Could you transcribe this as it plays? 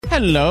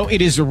Hello,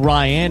 it is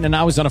Ryan, and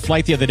I was on a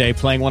flight the other day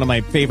playing one of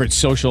my favorite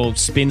social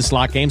spin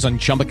slot games on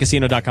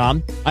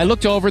ChumbaCasino.com. I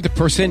looked over at the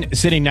person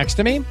sitting next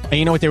to me, and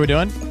you know what they were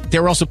doing? They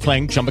were also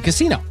playing Chumba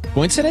Casino.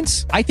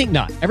 Coincidence? I think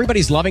not.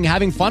 Everybody's loving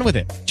having fun with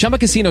it. Chumba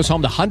Casino is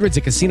home to hundreds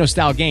of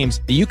casino-style games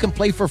that you can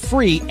play for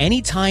free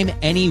anytime,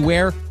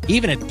 anywhere,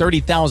 even at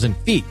 30,000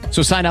 feet.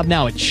 So sign up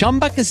now at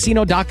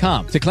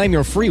ChumbaCasino.com to claim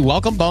your free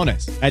welcome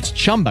bonus. That's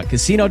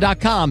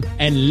ChumbaCasino.com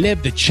and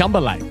live the Chumba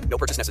life. No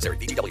purchase necessary.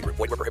 VGW. Void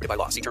were prohibited by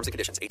law. See terms and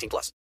conditions.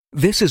 18+.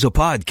 This is a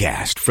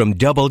podcast from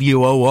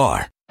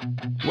WOR.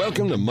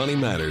 Welcome to Money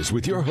Matters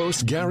with your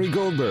host, Gary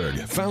Goldberg,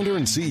 founder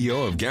and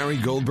CEO of Gary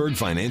Goldberg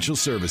Financial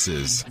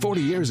Services.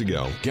 40 years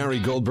ago, Gary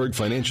Goldberg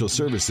Financial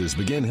Services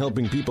began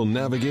helping people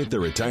navigate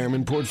their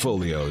retirement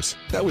portfolios.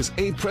 That was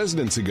 8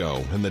 presidents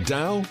ago, and the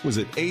Dow was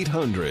at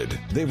 800.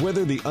 They've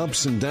weathered the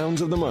ups and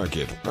downs of the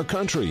market, our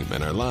country,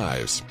 and our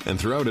lives. And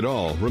throughout it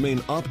all,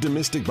 remain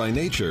optimistic by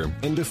nature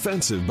and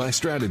defensive by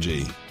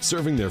strategy.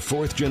 Serving their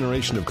 4th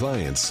generation of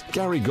clients,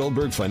 Gary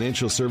Goldberg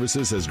Financial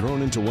Services has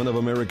grown into one of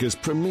America's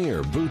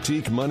premier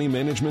boutique money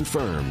management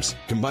firms,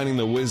 combining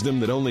the wisdom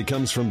that only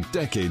comes from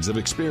decades of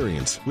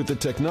experience with the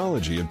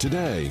technology of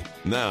today.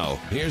 Now,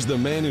 here's the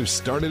man who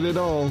started it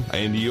all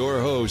and your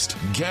host,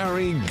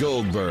 Gary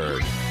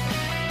Goldberg.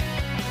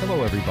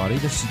 Hello, everybody.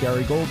 This is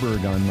Gary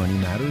Goldberg on Money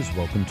Matters.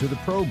 Welcome to the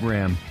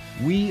program.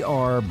 We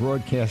are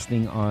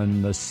broadcasting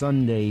on the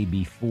Sunday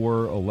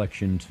before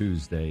Election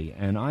Tuesday,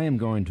 and I am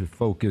going to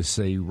focus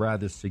a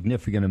rather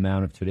significant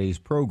amount of today's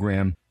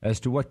program as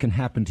to what can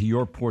happen to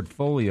your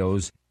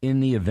portfolios in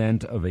the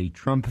event of a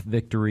Trump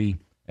victory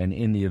and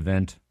in the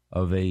event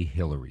of a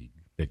Hillary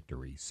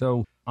victory.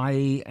 So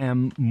I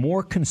am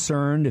more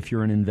concerned, if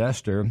you're an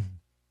investor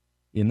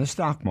in the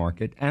stock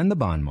market and the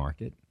bond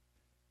market,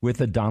 with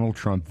a Donald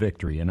Trump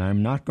victory. And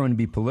I'm not going to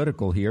be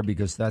political here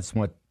because that's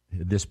what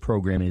this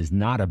program is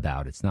not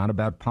about. It's not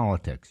about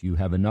politics. You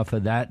have enough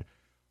of that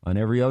on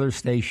every other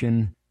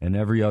station and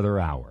every other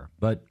hour.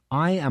 But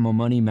I am a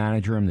money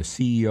manager. I'm the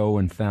CEO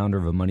and founder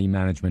of a money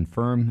management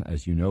firm,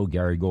 as you know,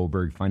 Gary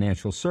Goldberg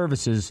Financial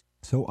Services.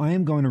 So I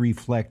am going to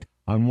reflect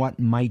on what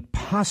might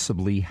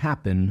possibly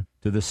happen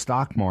to the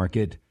stock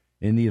market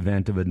in the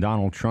event of a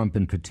Donald Trump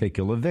in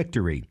particular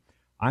victory.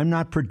 I'm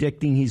not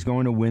predicting he's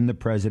going to win the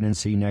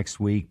presidency next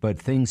week, but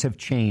things have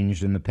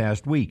changed in the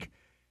past week.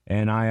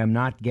 And I am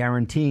not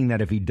guaranteeing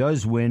that if he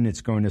does win,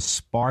 it's going to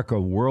spark a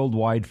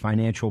worldwide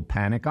financial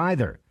panic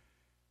either.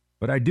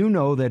 But I do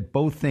know that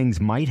both things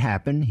might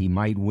happen. He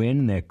might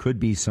win. There could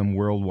be some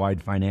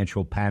worldwide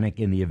financial panic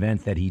in the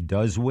event that he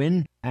does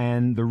win.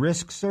 And the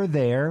risks are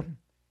there.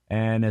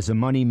 And as a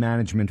money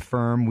management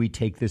firm, we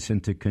take this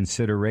into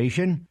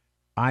consideration.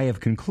 I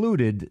have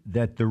concluded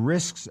that the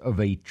risks of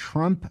a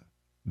Trump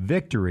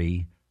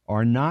victory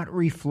are not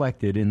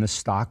reflected in the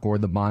stock or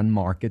the bond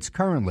markets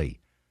currently.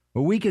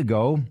 A week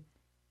ago,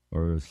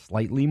 or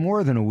slightly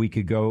more than a week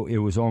ago, it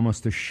was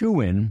almost a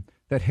shoo-in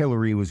that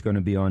Hillary was going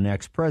to be our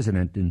next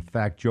president. In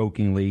fact,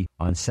 jokingly,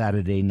 on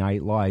Saturday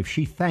Night Live,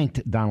 she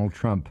thanked Donald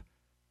Trump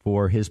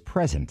for his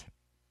present.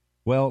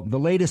 Well, the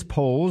latest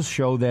polls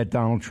show that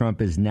Donald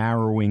Trump is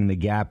narrowing the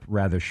gap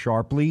rather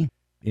sharply.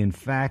 In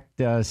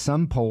fact,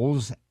 some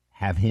polls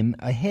have him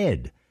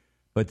ahead.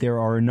 But there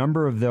are a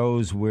number of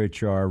those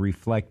which are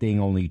reflecting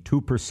only 2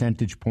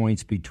 percentage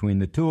points between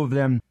the two of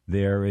them.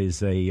 There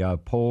is a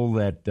poll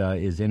that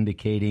is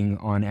indicating,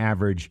 on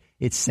average,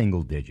 it's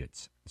single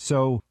digits.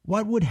 So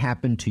what would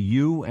happen to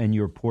you and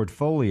your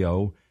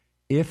portfolio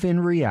if, in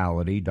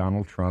reality,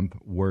 Donald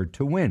Trump were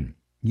to win?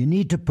 You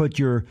need to put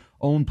your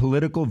own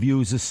political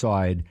views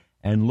aside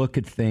and look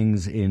at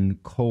things in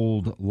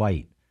cold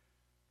light.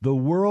 The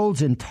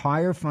world's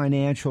entire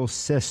financial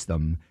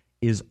system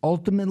is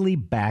ultimately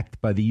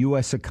backed by the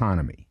U.S.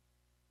 economy.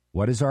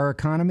 What is our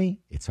economy?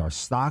 It's our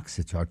stocks,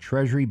 it's our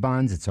treasury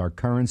bonds, it's our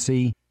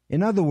currency.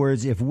 In other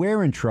words, if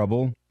we're in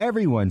trouble,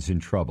 everyone's in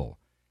trouble.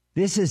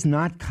 This is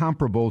not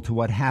comparable to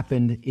what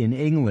happened in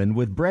England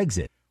with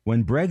Brexit.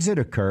 When Brexit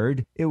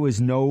occurred, it was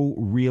no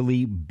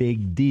really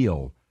big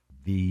deal.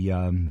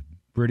 The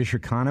British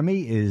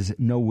economy is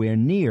nowhere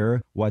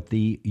near what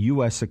the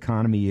U.S.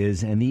 economy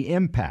is and the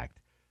impact.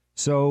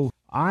 So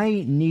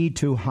I need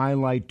to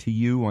highlight to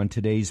you on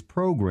today's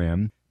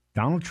program,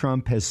 Donald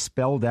Trump has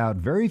spelled out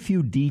very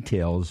few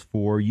details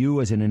for you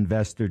as an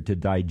investor to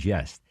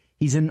digest.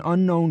 He's an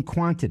unknown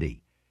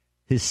quantity.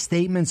 His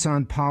statements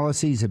on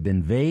policies have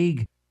been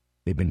vague.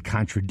 They've been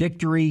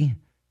contradictory.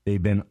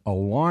 They've been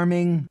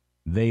alarming.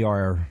 They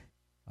are.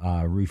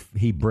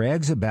 He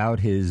brags about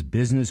his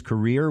business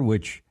career,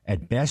 which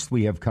at best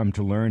we have come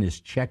to learn is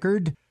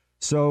checkered.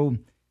 So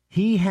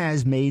he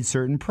has made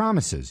certain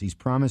promises. He's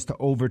promised to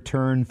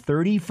overturn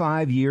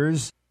 35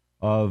 years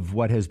of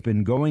what has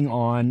been going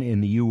on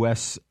in the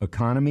U.S.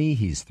 economy.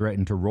 He's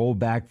threatened to roll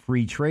back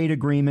free trade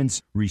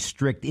agreements,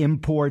 restrict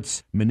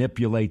imports,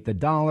 manipulate the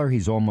dollar.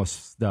 He's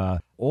almost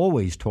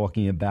always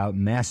talking about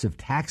massive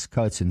tax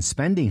cuts and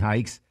spending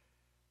hikes.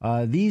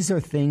 These are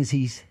things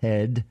he's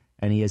said,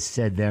 and he has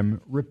said them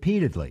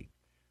repeatedly.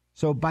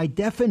 So by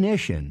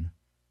definition,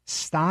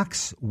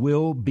 stocks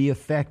will be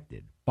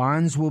affected.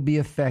 bonds will be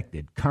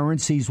affected,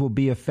 currencies will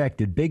be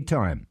affected big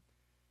time.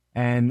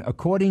 And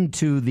according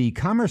to the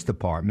Commerce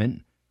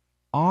Department,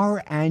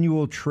 our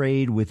annual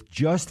trade with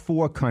just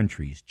 4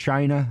 countries,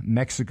 China,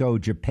 Mexico,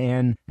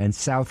 Japan, and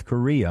South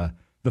Korea,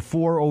 the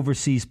 4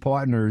 overseas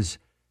partners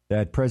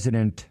that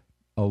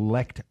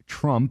President-elect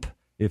Trump,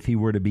 if he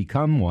were to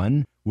become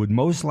one, would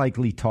most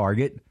likely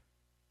target,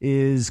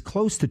 is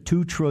close to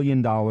 $2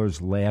 trillion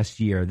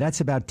last year.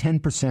 That's about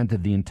 10%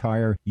 of the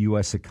entire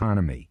U.S.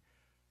 economy.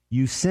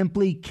 You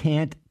simply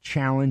can't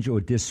challenge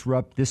or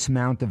disrupt this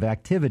amount of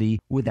activity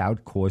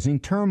without causing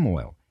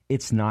turmoil.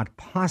 It's not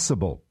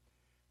possible.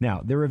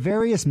 Now, there are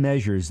various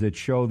measures that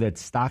show that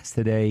stocks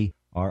today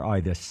are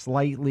either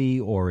slightly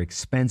or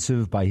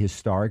expensive by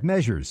historic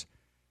measures.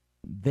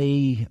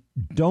 They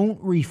don't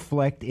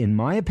reflect, in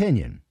my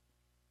opinion,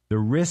 the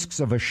risks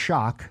of a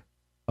shock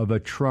of a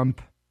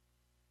Trump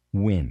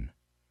win.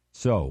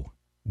 So,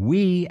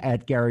 we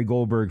at Gary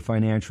Goldberg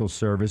Financial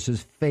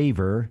Services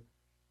favor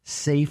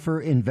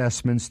safer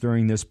investments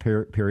during this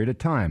period of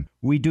time.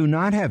 We do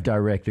not have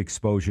direct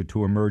exposure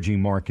to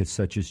emerging markets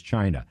such as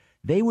China.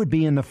 They would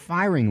be in the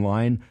firing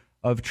line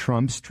of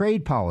Trump's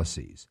trade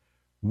policies.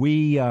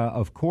 We,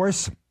 of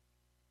course,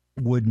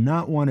 would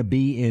not want to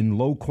be in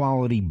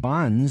low-quality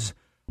bonds.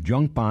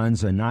 Junk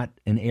bonds are not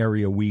an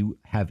area we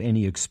have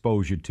any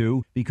exposure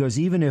to, because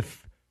even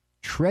if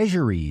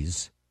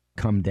treasuries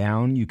come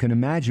down, you can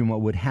imagine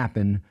what would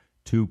happen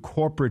to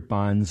corporate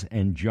bonds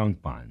and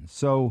junk bonds.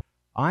 So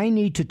I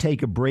need to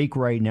take a break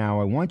right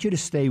now. I want you to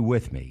stay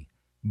with me,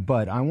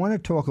 but I want to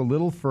talk a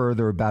little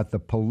further about the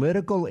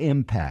political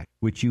impact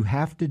which you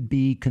have to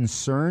be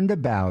concerned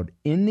about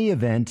in the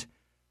event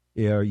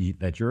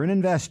that you're an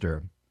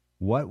investor.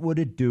 What would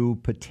it do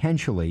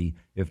potentially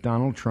if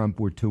Donald Trump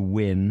were to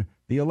win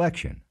the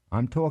election?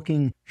 I'm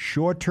talking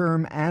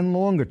short-term and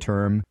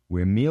longer-term.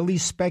 We're merely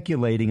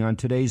speculating on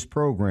today's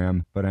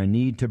program, but I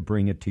need to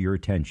bring it to your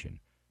attention.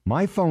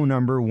 My phone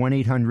number,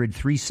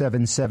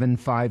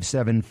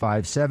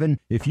 1-800-377-5757.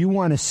 If you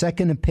want a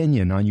second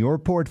opinion on your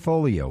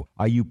portfolio,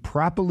 are you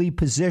properly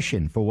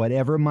positioned for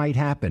whatever might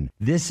happen?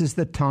 This is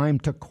the time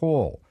to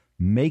call.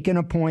 Make an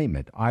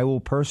appointment. I will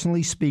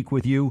personally speak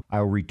with you.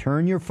 I'll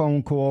return your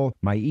phone call.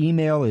 My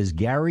email is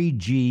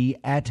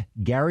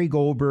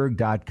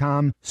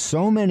GaryG@GaryGoldberg.com.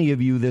 So many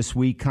of you this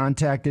week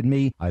contacted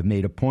me. I've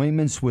made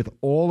appointments with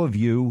all of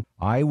you.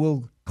 I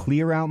will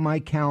clear out my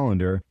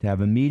calendar to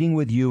have a meeting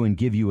with you and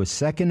give you a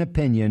second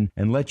opinion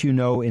and let you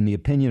know, in the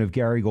opinion of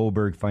Gary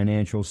Goldberg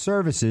Financial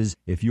Services,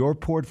 if your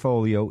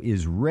portfolio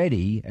is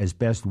ready, as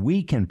best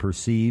we can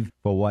perceive,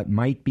 for what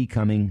might be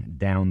coming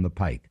down the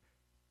pike.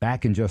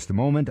 Back in just a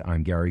moment.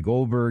 I'm Gary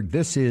Goldberg.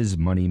 This is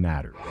Money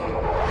Matters.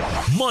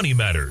 Money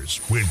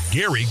Matters with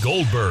Gary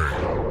Goldberg.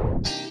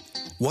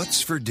 What's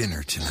for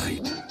dinner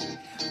tonight?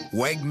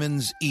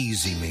 Wegmans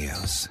Easy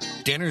Meals.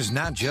 Dinner's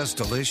not just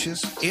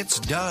delicious, it's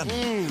done.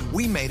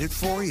 We made it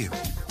for you.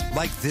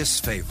 Like this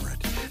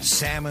favorite,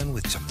 salmon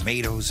with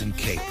tomatoes and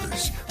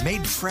capers,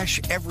 made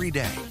fresh every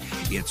day.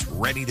 It's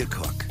ready to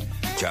cook.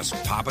 Just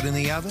pop it in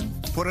the oven,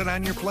 put it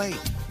on your plate.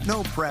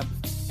 No prep,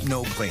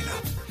 no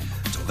cleanup.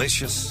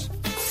 Delicious,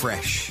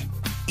 fresh,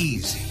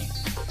 easy.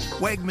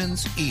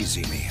 Wegmans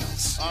Easy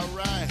Meals. All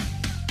right.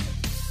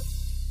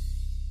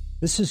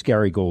 This is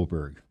Gary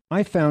Goldberg.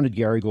 I founded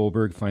Gary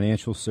Goldberg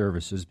Financial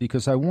Services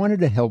because I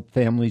wanted to help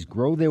families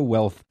grow their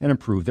wealth and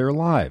improve their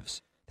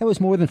lives. That was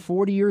more than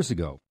 40 years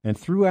ago. And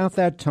throughout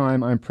that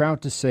time, I'm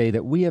proud to say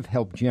that we have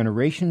helped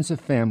generations of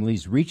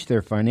families reach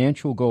their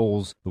financial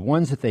goals, the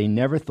ones that they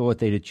never thought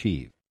they'd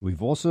achieve.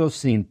 We've also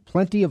seen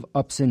plenty of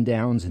ups and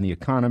downs in the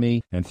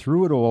economy, and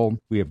through it all,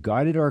 we have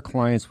guided our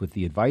clients with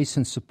the advice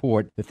and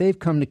support that they've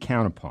come to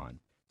count upon.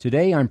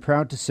 Today, I'm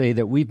proud to say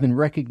that we've been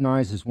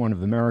recognized as one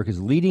of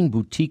America's leading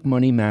boutique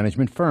money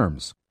management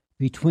firms.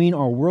 Between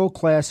our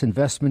world-class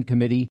investment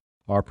committee,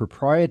 our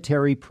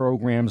proprietary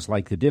programs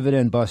like the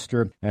Dividend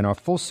Buster, and our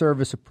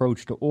full-service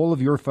approach to all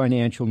of your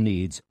financial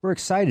needs, we're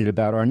excited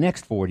about our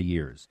next 40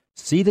 years.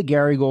 See the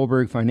Gary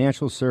Goldberg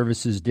Financial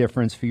Services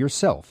difference for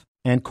yourself.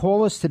 And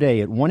call us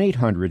today at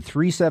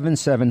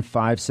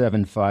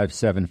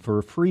 1-800-377-5757 for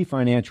a free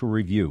financial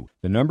review.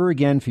 The number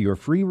again for your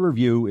free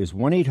review is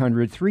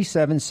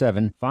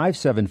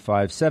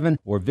 1-800-377-5757,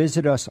 or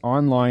visit us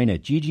online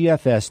at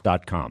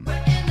ggfs.com.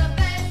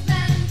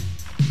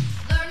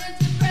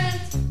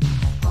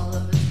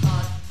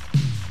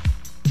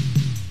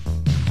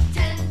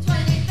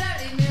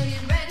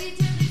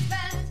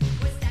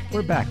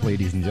 We're back,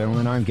 ladies and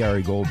gentlemen. I'm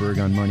Gary Goldberg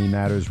on Money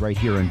Matters right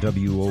here on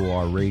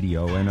WOR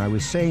Radio. And I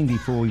was saying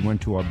before we went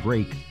to our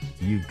break,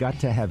 you've got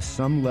to have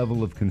some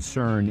level of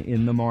concern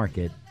in the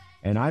market.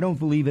 And I don't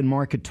believe in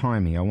market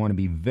timing. I want to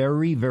be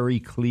very, very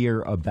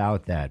clear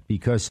about that.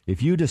 Because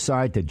if you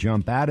decide to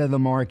jump out of the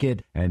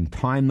market and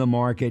time the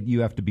market,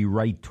 you have to be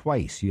right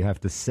twice. You have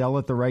to sell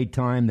at the right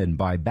time, then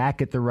buy back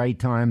at the right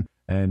time.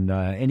 And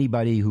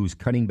anybody who's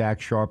cutting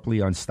back sharply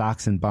on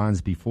stocks and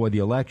bonds before the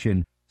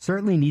election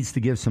certainly needs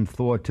to give some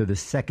thought to the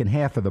second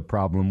half of the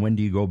problem. When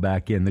do you go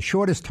back in? The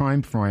shortest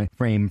time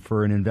frame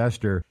for an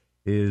investor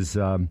is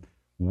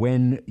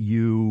when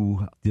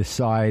you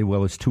decide,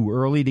 well, it's too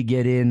early to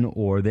get in,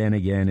 or then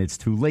again, it's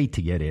too late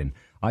to get in.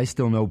 I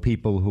still know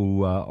people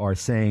who are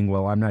saying,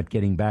 well, I'm not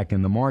getting back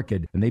in the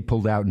market, and they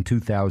pulled out in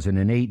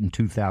 2008 and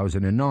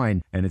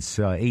 2009, and it's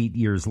 8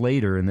 years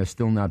later, and they're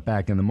still not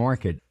back in the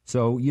market.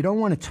 So you don't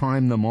want to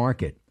time the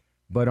market.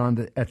 But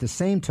at the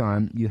same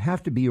time, you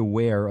have to be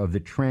aware of the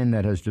trend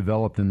that has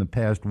developed in the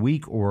past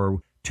week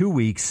or 2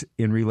 weeks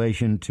in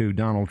relation to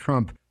Donald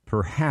Trump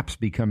perhaps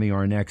becoming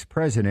our next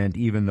president,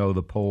 even though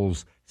the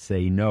polls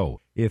say no.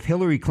 If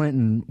Hillary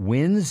Clinton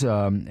wins,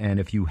 and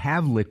if you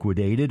have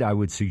liquidated, I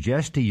would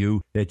suggest to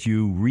you that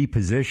you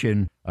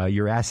reposition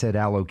your asset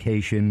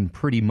allocation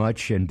pretty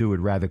much and do it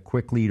rather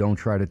quickly. Don't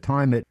try to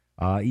time it.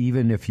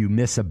 Even if you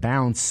miss a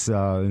bounce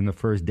in the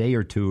first day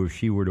or two, if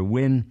she were to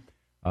win,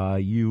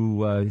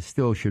 you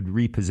still should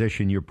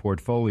reposition your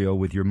portfolio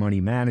with your money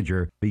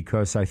manager,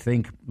 because I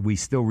think we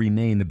still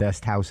remain the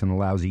best house in a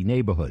lousy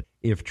neighborhood.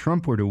 If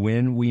Trump were to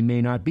win, we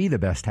may not be the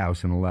best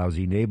house in a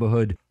lousy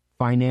neighborhood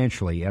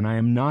financially. And I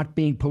am not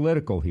being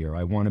political here.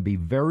 I want to be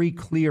very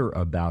clear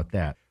about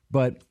that.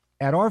 But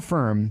at our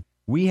firm,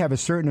 we have a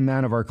certain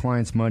amount of our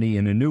clients' money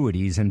in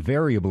annuities, and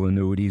variable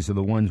annuities are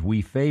the ones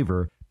we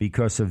favor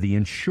because of the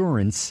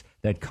insurance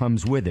that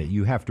comes with it.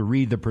 You have to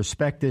read the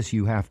prospectus.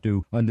 You have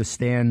to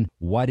understand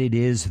what it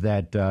is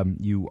that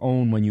you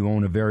own when you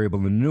own a variable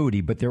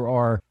annuity. But there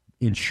are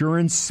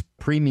insurance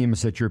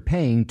premiums that you're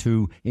paying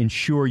to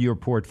insure your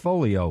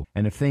portfolio.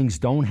 And if things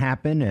don't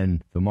happen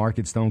and the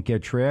markets don't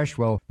get trashed,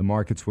 well, the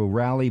markets will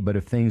rally. But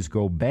if things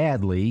go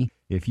badly,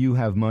 if you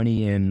have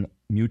money in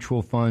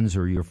mutual funds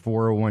or your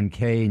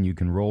 401k and you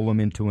can roll them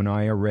into an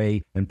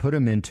IRA and put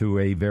them into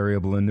a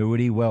variable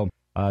annuity, well,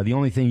 the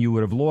only thing you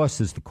would have lost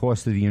is the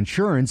cost of the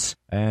insurance,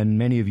 and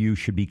many of you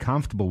should be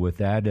comfortable with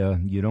that.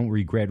 You don't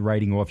regret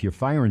writing off your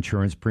fire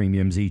insurance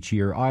premiums each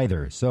year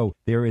either. So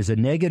there is a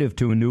negative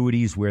to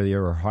annuities where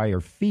there are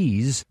higher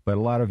fees, but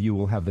a lot of you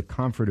will have the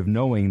comfort of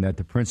knowing that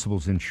the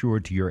principal's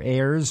insured to your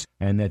heirs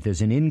and that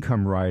there's an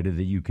income rider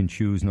that you can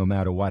choose no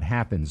matter what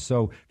happens.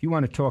 So if you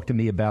want to talk to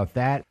me about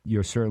that,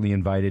 you're certainly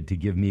invited to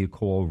give me a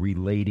call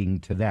relating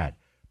to that.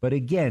 But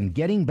again,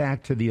 getting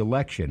back to the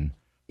election,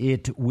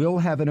 it will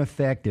have an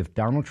effect if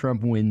Donald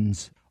Trump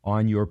wins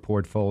on your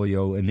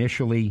portfolio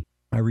initially.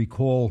 I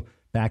recall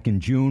back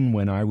in June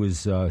when I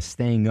was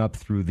staying up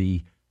through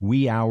the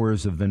wee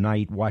hours of the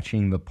night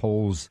watching the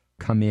polls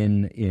come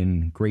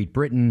in Great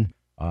Britain,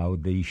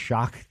 the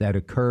shock that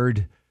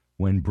occurred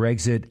when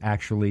Brexit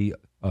actually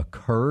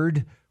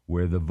occurred,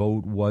 where the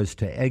vote was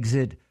to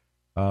exit.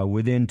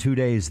 Within 2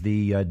 days,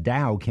 the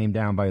Dow came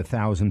down by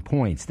 1,000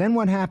 points. Then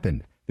what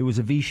happened? There was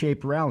a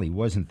V-shaped rally,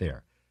 wasn't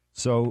there?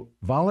 So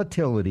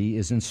volatility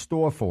is in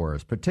store for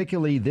us,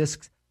 particularly this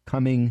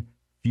coming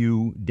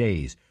few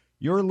days.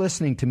 You're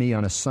listening to me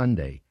on a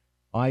Sunday.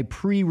 I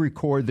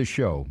pre-record the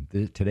show.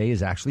 Today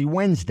is actually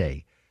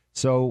Wednesday.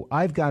 So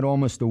I've got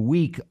almost a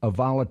week of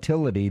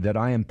volatility that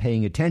I am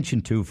paying attention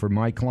to for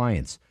my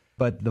clients.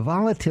 But the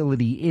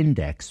volatility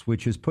index,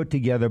 which is put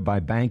together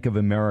by Bank of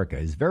America,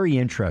 is very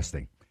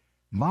interesting.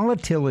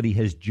 Volatility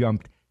has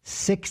jumped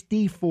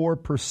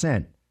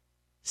 64%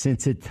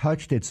 since it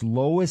touched its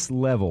lowest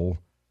level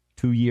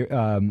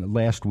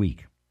last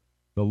week.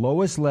 The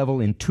lowest level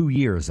in 2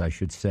 years, I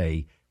should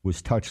say, was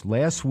touched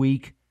last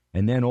week.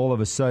 And then all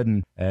of a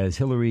sudden, as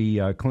Hillary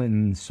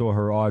Clinton saw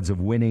her odds of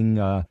winning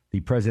the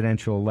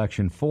presidential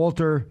election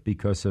falter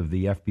because of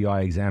the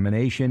FBI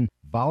examination,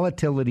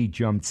 volatility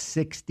jumped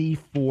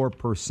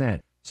 64%.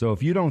 So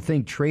if you don't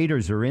think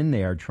traders are in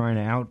there trying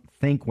to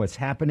outthink what's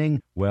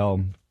happening, well,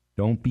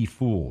 don't be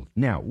fooled.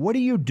 Now, what do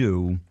you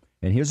do?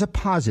 And here's a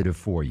positive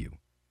for you.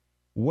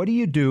 What do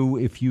you do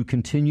if you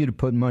continue to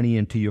put money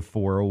into your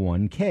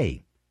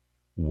 401k?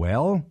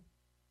 Well,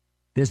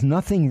 there's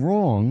nothing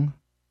wrong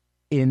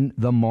in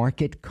the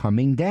market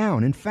coming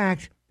down. In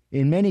fact,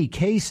 in many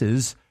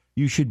cases,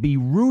 you should be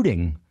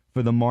rooting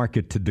for the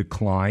market to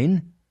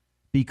decline,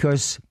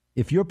 because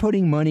if you're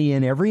putting money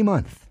in every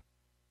month,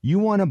 you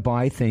want to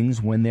buy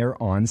things when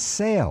they're on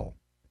sale.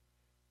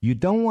 You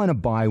don't want to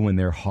buy when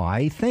they're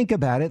high. Think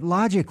about it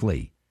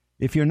logically.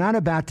 If you're not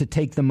about to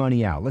take the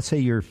money out, let's say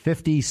you're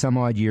 50 some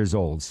odd years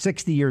old,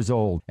 60 years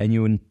old, and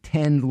you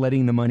intend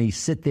letting the money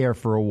sit there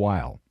for a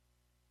while.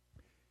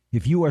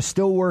 If you are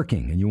still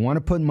working and you want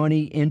to put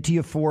money into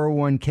your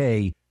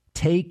 401k,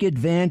 take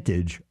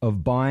advantage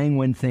of buying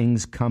when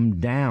things come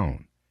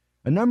down.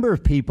 A number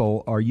of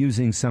people are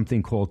using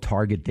something called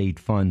target date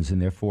funds in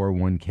their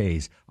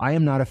 401ks. I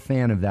am not a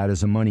fan of that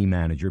as a money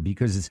manager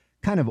because it's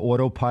kind of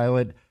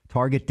autopilot.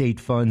 Target date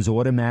funds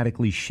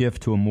automatically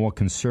shift to a more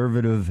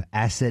conservative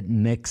asset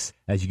mix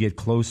as you get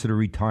closer to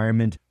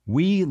retirement.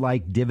 We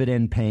like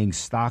dividend-paying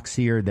stocks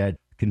here that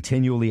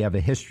continually have a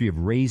history of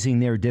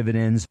raising their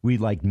dividends. We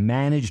like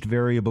managed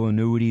variable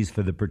annuities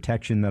for the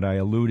protection that I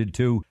alluded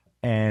to,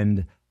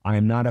 and I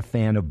am not a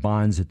fan of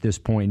bonds at this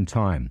point in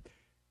time.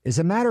 As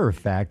a matter of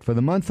fact, for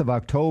the month of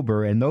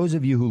October, and those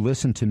of you who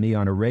listen to me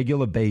on a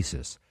regular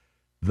basis,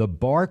 the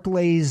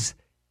Barclays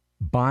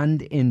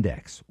Bond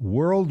Index,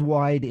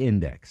 worldwide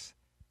index,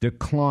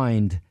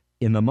 declined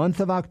in the month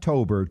of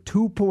October,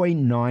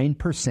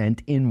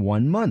 2.9% in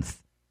 1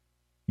 month.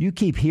 You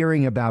keep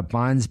hearing about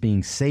bonds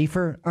being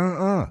safer?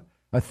 A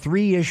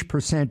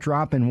 3-ish%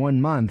 drop in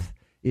 1 month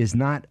is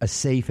not a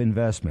safe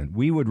investment.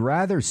 We would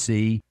rather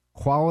see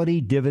quality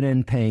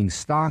dividend-paying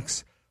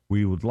stocks.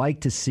 We would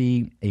like to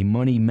see a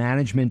money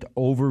management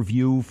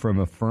overview from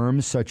a firm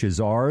such as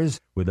ours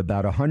with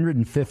about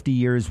 150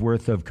 years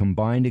worth of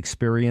combined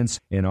experience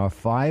in our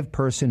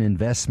 5-person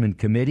investment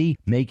committee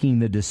making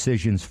the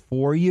decisions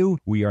for you.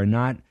 We are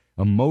not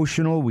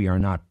emotional. We are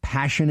not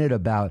passionate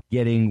about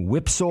getting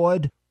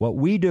whipsawed. What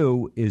we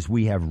do is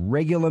we have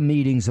regular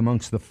meetings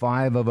amongst the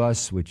 5 of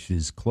us, which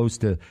is close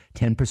to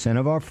 10%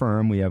 of our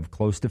firm. We have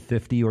close to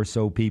 50 or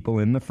so people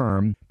in the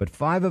firm, but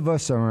 5 of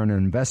us are on an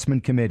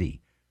investment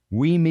committee.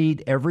 We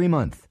meet every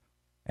month,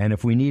 and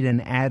if we need an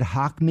ad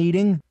hoc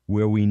meeting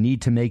where we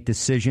need to make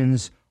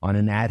decisions on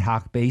an ad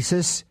hoc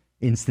basis,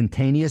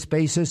 instantaneous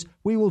basis,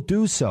 we will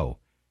do so.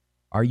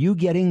 Are you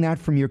getting that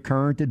from your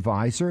current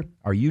advisor?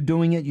 Are you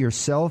doing it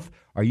yourself?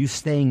 Are you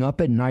staying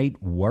up at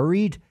night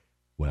worried?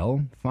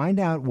 Well, find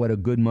out what a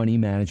good money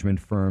management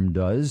firm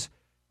does.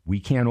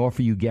 We can't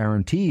offer you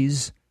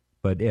guarantees,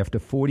 but after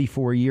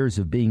 44 years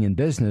of being in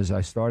business, I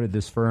started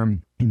this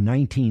firm in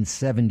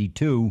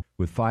 1972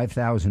 with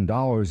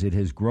 $5,000. It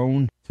has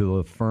grown to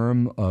a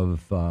firm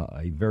of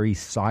a very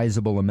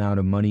sizable amount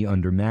of money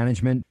under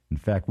management. In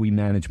fact, we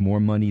manage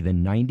more money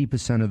than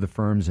 90% of the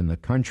firms in the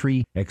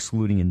country,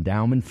 excluding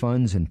endowment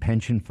funds and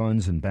pension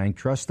funds and bank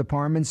trust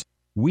departments.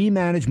 We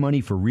manage money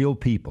for real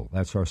people.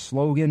 That's our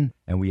slogan,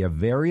 and we have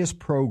various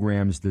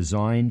programs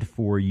designed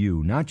for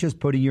you, not just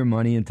putting your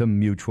money into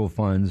mutual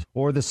funds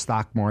or the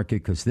stock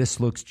market because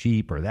this looks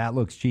cheap or that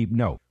looks cheap.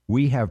 No,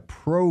 we have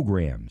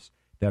programs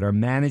that are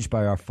managed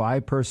by our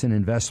 5-person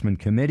investment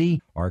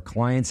committee. Our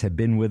clients have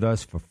been with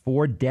us for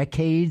 4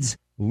 decades.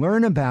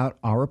 Learn about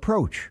our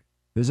approach.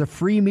 There's a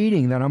free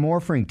meeting that I'm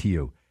offering to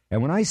you.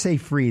 And when I say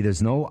free,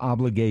 there's no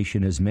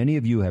obligation, as many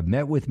of you have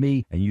met with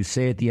me, and you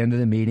say at the end of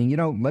the meeting,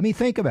 let me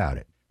think about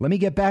it. Let me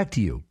get back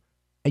to you.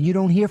 And you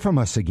don't hear from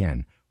us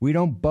again. We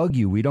don't bug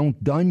you. We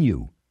don't dun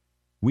you.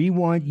 We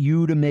want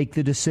you to make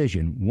the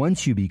decision.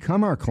 Once you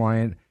become our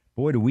client,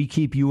 boy, do we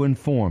keep you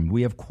informed.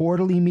 We have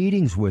quarterly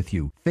meetings with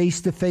you,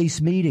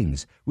 face-to-face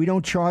meetings. We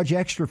don't charge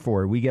extra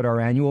for it. We get our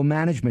annual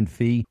management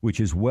fee, which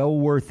is well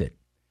worth it.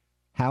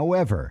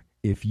 However,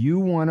 if you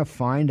want to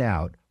find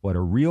out what a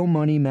real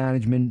money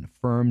management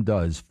firm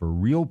does for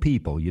real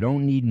people, you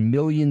don't need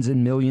millions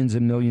and millions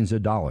and millions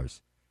of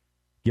dollars.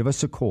 Give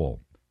us a call,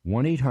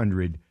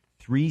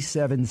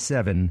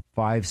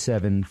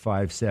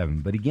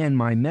 1-800-377-5757. But again,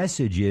 my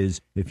message is,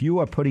 if you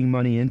are putting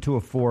money into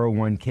a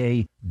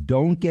 401k,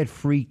 don't get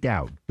freaked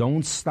out.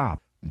 Don't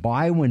stop.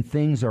 Buy when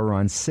things are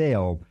on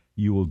sale.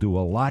 You will do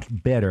a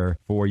lot better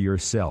for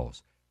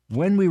yourselves.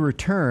 When we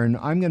return,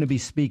 I'm going to be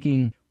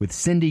speaking with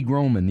Cindy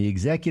Groman, the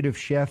executive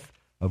chef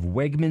of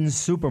Wegmans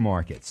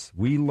Supermarkets.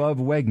 We love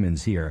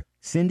Wegmans here.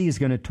 Cindy is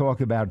going to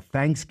talk about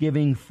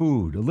Thanksgiving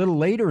food. A little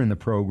later in the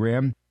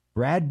program,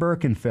 Brad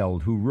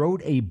Birkenfeld, who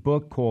wrote a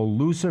book called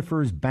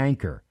Lucifer's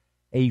Banker,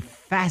 a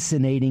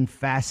fascinating,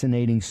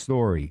 fascinating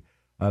story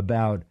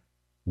about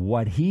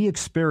what he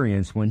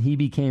experienced when he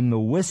became the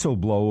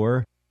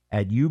whistleblower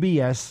at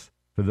UBS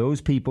for those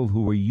people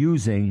who were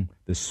using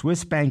the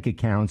Swiss bank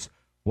accounts.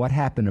 What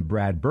happened to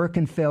Brad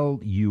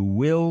Birkenfeld? You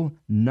will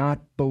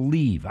not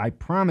believe. I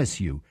promise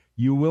you,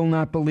 you will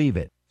not believe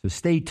it. So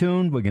stay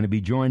tuned. We're going to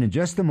be joined in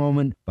just a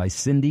moment by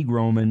Cindy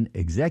Groman,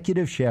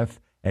 executive chef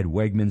at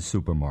Wegmans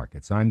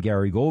Supermarkets. I'm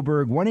Gary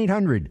Goldberg,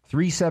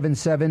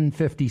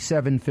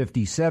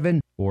 1-800-377-5757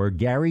 or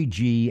Gary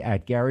G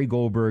at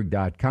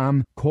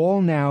GaryGoldberg.com.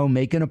 Call now,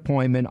 make an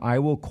appointment. I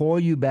will call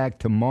you back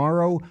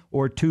tomorrow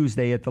or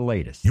Tuesday at the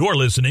latest. You're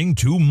listening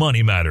to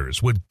Money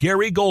Matters with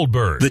Gary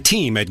Goldberg. The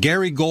team at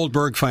Gary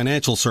Goldberg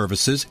Financial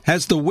Services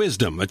has the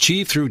wisdom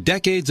achieved through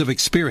decades of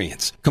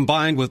experience,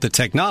 combined with the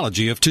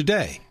technology of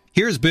today.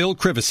 Here's Bill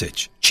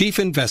Krivicic, Chief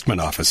Investment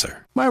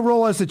Officer. My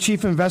role as the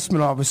Chief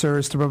Investment Officer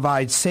is to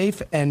provide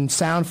safe and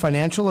sound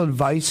financial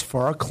advice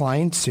for our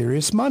clients'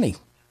 serious money.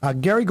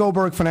 Gary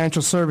Goldberg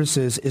Financial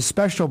Services is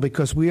special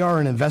because we are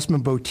an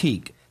investment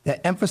boutique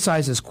that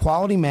emphasizes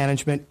quality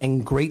management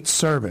and great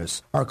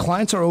service. Our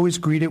clients are always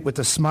greeted with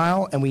a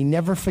smile, and we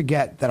never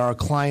forget that our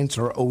clients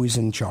are always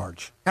in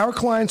charge. Our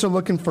clients are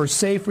looking for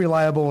safe,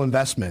 reliable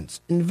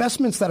investments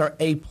that are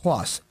A+,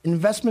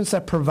 investments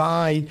that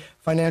provide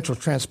financial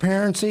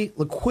transparency,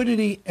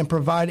 liquidity, and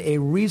provide a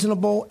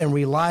reasonable and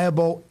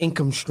reliable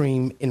income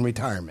stream in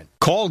retirement.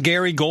 Call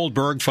Gary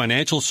Goldberg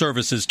Financial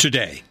Services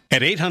today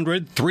at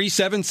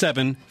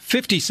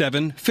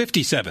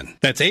 800-377-5757.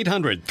 That's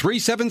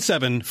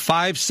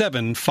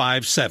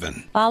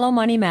 800-377-5757. Follow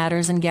Money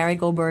Matters and Gary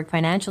Goldberg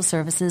Financial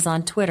Services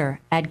on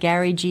Twitter at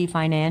Gary G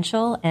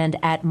Financial and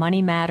at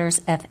Money Matters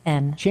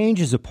FM.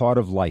 Change is a part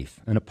of life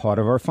and a part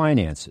of our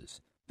finances.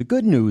 The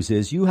good news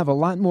is you have a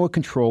lot more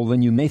control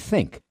than you may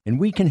think, and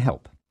we can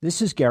help. This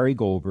is Gary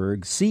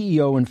Goldberg,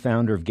 CEO and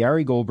founder of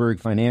Gary Goldberg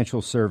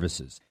Financial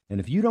Services.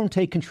 And if you don't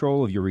take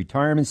control of your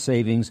retirement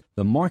savings,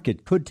 the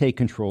market could take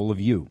control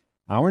of you.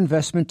 Our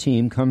investment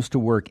team comes to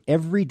work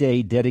every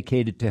day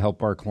dedicated to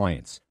help our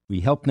clients. We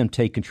help them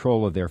take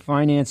control of their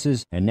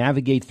finances and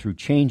navigate through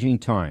changing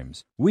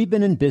times. We've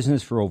been in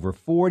business for over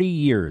 40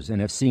 years and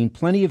have seen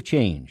plenty of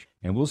change,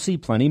 and we'll see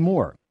plenty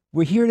more.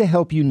 We're here to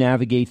help you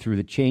navigate through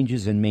the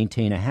changes and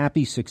maintain a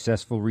happy,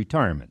 successful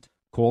retirement.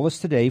 Call us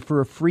today for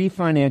a free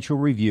financial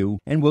review,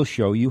 and we'll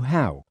show you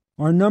how.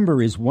 Our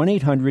number is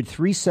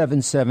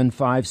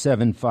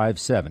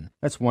 1-800-377-5757.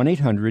 That's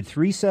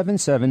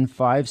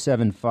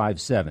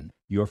 1-800-377-5757.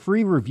 Your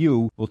free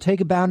review will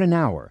take about an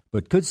hour,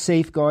 but could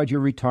safeguard your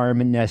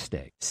retirement nest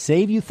egg,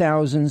 save you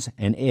thousands,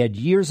 and add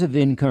years of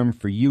income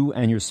for you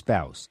and your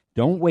spouse.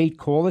 Don't wait.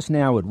 Call us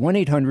now at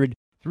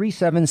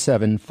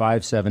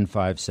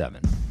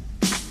 1-800-377-5757.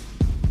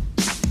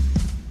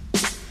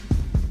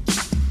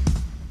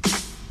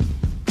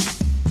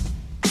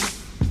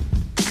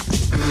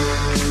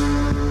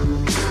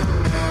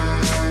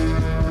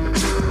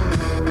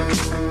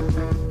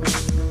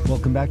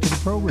 Welcome back to the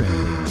program,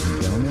 ladies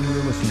and gentlemen.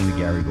 We're listening to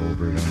Gary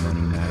Goldberg on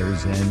Money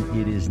Matters, and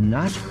it is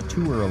not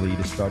too early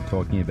to start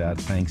talking about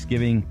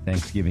Thanksgiving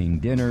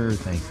dinner,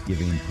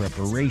 Thanksgiving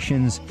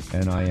preparations,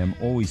 and I am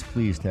always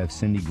pleased to have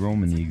Cindy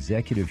Groman, the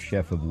executive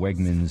chef of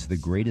Wegmans, the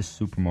greatest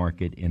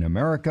supermarket in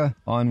America,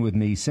 on with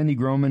me. Cindy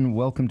Groman,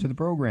 welcome to the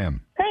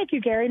program. Thank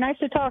you, Gary. Nice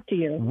to talk to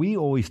you. We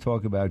always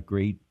talk about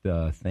great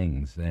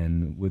things,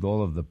 and with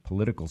all of the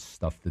political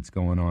stuff that's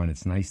going on,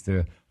 it's nice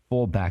to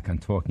fall back on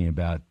talking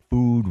about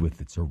food with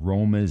its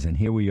aromas, and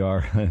here we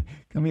are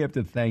coming up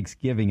to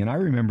Thanksgiving. And I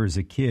remember as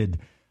a kid,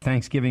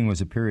 Thanksgiving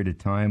was a period of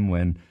time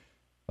when,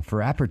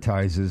 for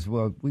appetizers,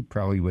 well, we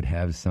probably would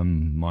have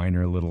some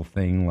minor little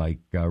thing like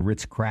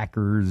Ritz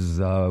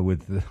crackers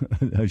with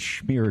a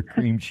smear of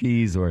cream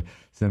cheese or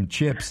some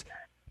chips.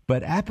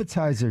 But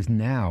appetizers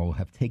now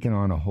have taken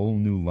on a whole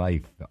new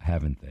life,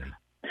 haven't they?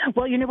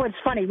 Well, you know what's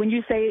funny? When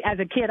you say as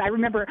a kid, I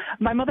remember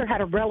my mother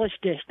had a relish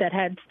dish that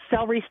had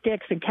celery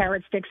sticks and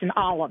carrot sticks and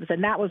olives,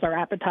 and that was our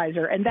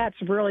appetizer. And that's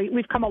really,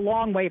 we've come a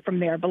long way from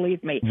there,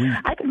 believe me.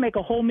 I can make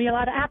a whole meal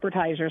out of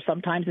appetizers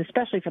sometimes,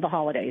 especially for the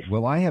holidays.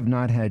 Well, I have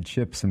not had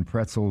chips and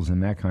pretzels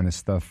and that kind of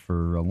stuff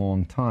for a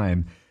long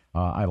time.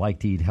 I like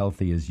to eat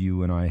healthy, as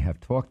you and I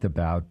have talked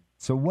about.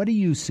 So what do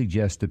you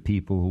suggest to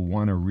people who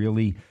want to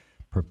really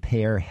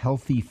prepare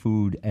healthy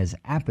food as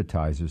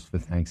appetizers for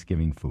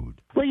Thanksgiving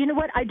food? Well, you know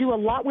what? I do a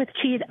lot with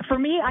cheese. For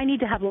me, I need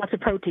to have lots of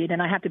protein, and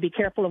I have to be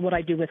careful of what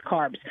I do with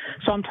carbs.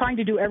 So I'm trying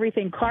to do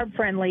everything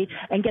carb-friendly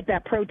and get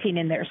that protein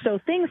in there. So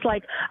things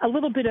like a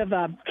little bit of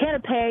a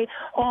canapé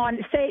on,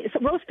 say,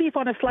 roast beef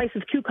on a slice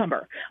of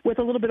cucumber with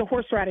a little bit of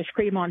horseradish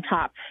cream on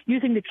top,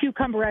 using the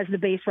cucumber as the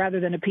base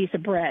rather than a piece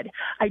of bread.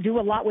 I do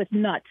a lot with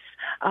nuts,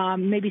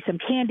 maybe some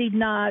candied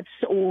nuts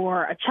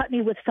or a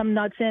chutney with some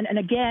nuts in. And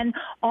again,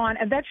 on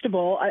a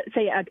vegetable,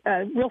 say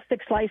a real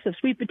thick slice of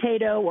sweet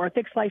potato or a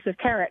thick slice of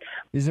carrot.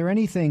 Is there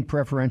anything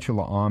preferential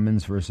to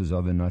almonds versus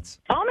other nuts?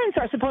 Almonds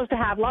are supposed to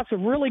have lots of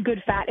really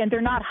good fat, and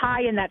they're not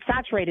high in that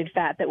saturated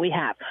fat that we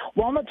have.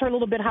 Walnuts are a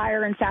little bit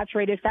higher in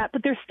saturated fat,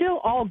 but they're still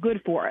all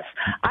good for us.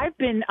 I've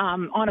been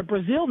on a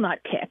Brazil nut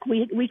kick.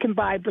 We can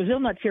buy Brazil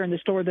nuts here in the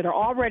store that are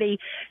already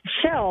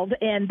shelled,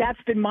 and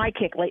that's been my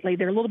kick lately.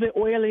 They're a little bit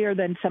oilier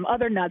than some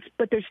other nuts,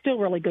 but they're still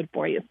really good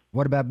for you.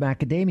 What about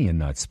macadamia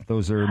nuts?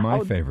 Those are my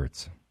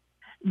favorites.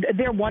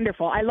 They're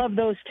wonderful. I love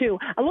those, too.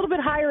 A little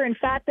bit higher in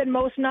fat than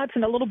most nuts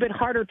and a little bit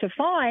harder to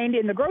find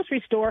in the grocery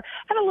store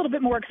and a little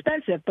bit more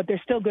expensive, but they're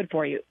still good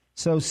for you.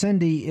 So,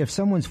 Cindy, if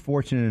someone's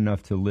fortunate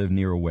enough to live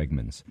near a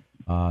Wegmans,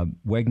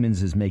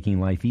 Wegmans is making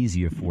life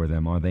easier for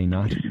them, are they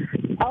not?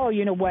 Oh,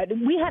 you know what?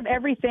 We have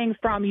everything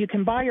from you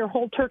can buy your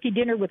whole turkey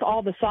dinner with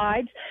all the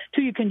sides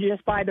to you can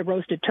just buy the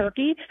roasted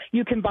turkey.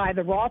 You can buy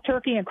the raw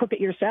turkey and cook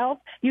it yourself.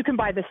 You can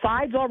buy the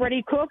sides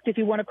already cooked if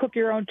you want to cook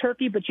your own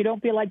turkey, but you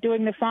don't feel like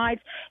doing the sides.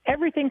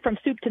 Everything from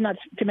soup to nuts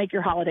to make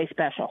your holiday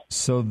special.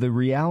 So the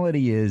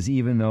reality is,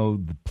 even though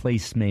the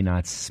place may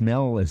not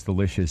smell as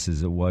delicious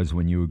as it was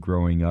when you were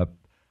growing up,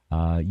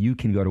 you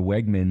can go to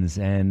Wegmans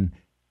and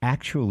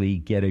actually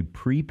get a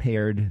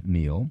prepared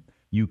meal.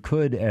 You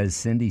could, as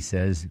Cindy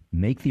says,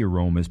 make the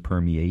aromas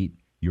permeate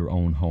your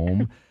own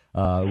home,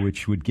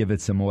 which would give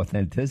it some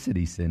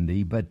authenticity,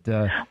 Cindy. But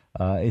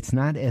it's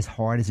not as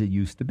hard as it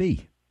used to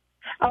be.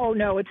 Oh,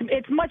 no,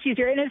 it's much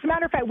easier. And as a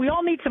matter of fact, we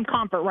all need some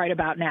comfort right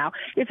about now.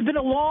 It's been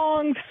a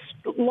long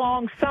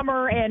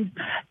summer and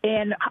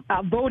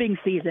voting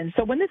season.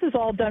 So when this is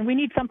all done, we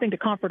need something to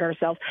comfort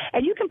ourselves.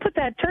 And you can put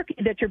that turkey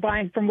that you're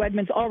buying from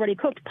Wegmans already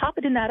cooked, pop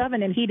it in that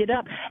oven and heat it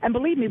up. And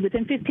believe me,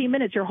 within 15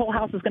 minutes, your whole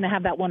house is going to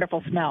have that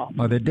wonderful smell.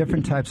 Are there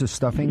different types of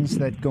stuffings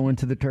that go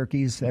into the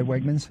turkeys at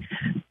Wegmans?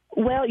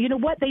 Well, you know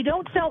what? They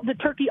don't sell the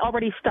turkey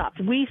already stuffed.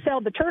 We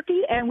sell the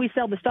turkey and we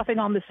sell the stuffing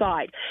on the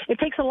side. It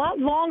takes a lot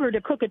longer to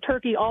cook a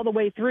turkey all the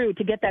way through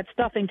to get that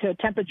stuffing to a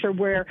temperature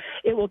where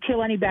it will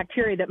kill any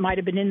bacteria that might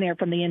have been in there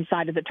from the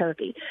inside of the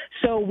turkey.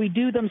 So we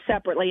do them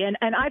separately.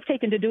 And I've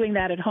taken to doing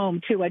that at home,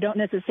 too. I don't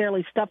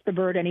necessarily stuff the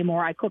bird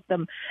anymore. I cook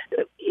them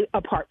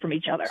apart from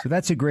each other. So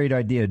that's a great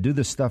idea. Do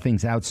the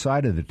stuffings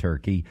outside of the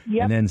turkey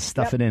and then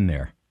stuff it in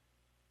there.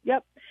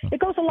 Yep. It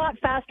goes a lot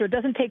faster. It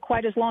doesn't take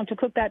quite as long to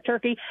cook that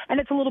turkey, and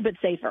it's a little bit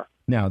safer.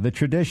 Now, the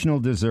traditional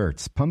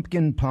desserts,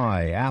 pumpkin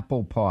pie,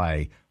 apple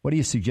pie, what do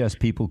you suggest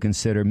people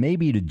consider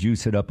maybe to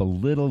juice it up a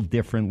little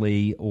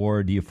differently,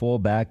 or do you fall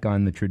back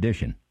on the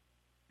tradition?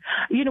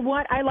 You know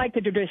what? I like the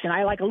tradition.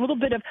 I like a little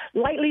bit of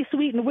lightly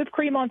sweetened whipped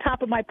cream on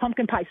top of my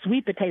pumpkin pie.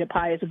 Sweet potato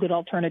pie is a good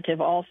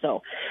alternative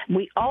also.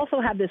 We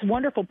also have this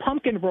wonderful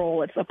pumpkin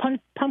roll. It's a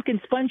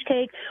pumpkin sponge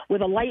cake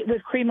with a light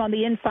whipped cream on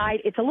the inside.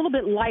 It's a little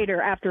bit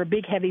lighter after a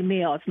big, heavy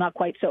meal. It's not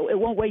quite so. It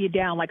won't weigh you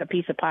down like a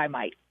piece of pie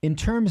might. In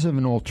terms of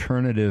an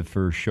alternative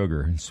for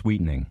sugar and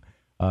sweetening,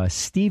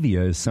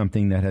 stevia is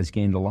something that has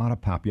gained a lot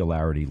of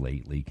popularity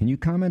lately. Can you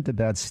comment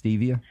about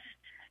stevia?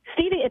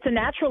 Stevia, it's a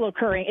natural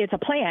occurring. It's a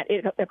plant.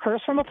 It occurs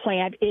from a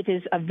plant. It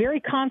is a very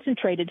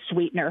concentrated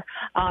sweetener.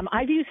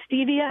 I've used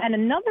stevia, and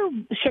another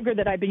sugar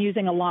that I've been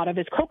using a lot of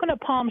is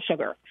coconut palm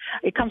sugar.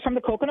 It comes from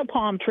the coconut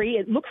palm tree.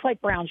 It looks like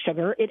brown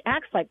sugar. It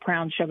acts like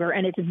brown sugar,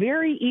 and it's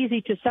very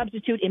easy to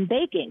substitute in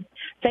baking.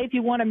 Say if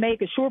you want to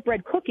make a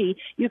shortbread cookie,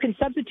 you can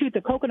substitute the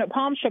coconut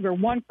palm sugar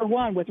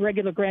 1-for-1 with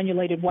regular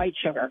granulated white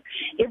sugar.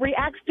 It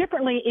reacts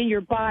differently in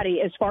your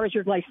body as far as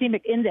your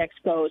glycemic index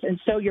goes, and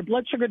so your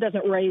blood sugar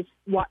doesn't raise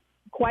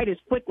quite as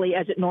quickly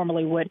as it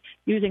normally would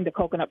using the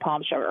coconut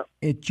palm sugar.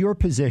 At your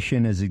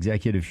position as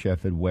executive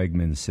chef at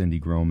Wegmans, Cindy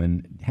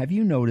Groman, have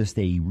you noticed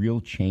a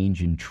real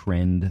change in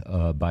trend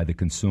by the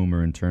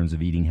consumer in terms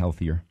of eating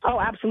healthier? Oh,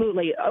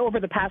 absolutely. Over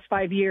the past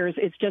 5 years,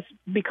 it's just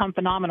become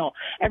phenomenal.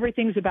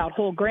 Everything's about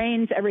whole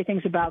grains.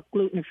 Everything's about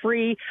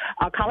gluten-free.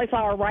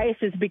 Cauliflower rice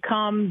has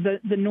become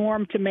the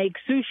norm to make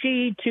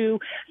sushi, to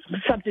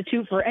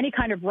substitute for any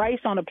kind of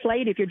rice on a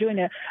plate. If you're doing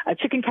a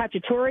chicken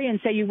cacciatore and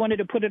say you wanted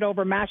to put it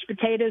over mashed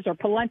potatoes or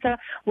polenta,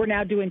 we're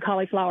now doing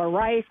cauliflower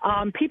rice.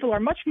 People are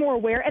much more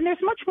aware, and there's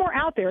much more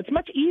out there. It's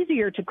much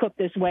easier to cook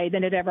this way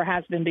than it ever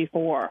has been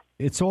before.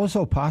 It's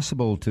also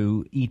possible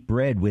to eat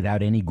bread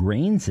without any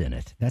grains in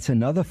it. That's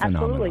another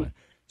phenomenon. Absolutely.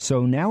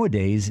 So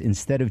nowadays,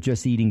 instead of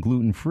just eating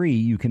gluten-free,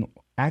 you can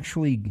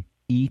actually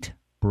eat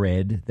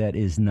bread that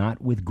is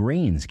not with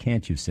grains,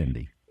 can't you,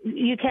 Cindy?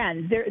 You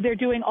can. They're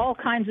doing all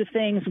kinds of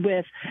things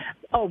with,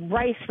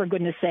 rice, for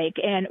goodness sake,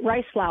 and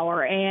rice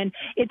flour. And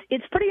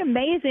it's pretty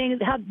amazing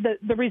how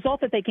the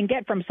result that they can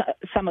get from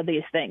some of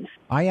these things.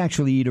 I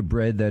actually eat a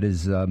bread that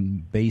is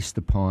based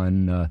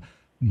upon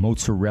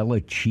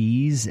mozzarella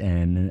cheese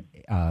and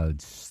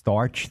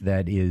starch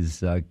that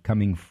is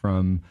coming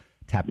from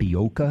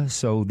tapioca.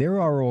 So there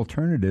are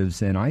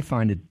alternatives, and I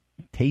find it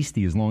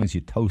tasty as long as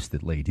you toast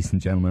it, ladies and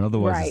gentlemen.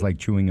 Otherwise, It's like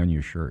chewing on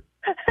your shirt.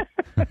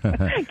 Give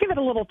it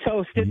a little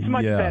toast. It's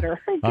much better.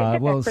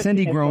 Well,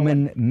 Cindy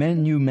Groman,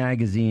 Menu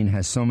Magazine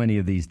has so many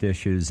of these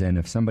dishes, and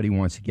if somebody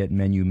wants to get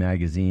Menu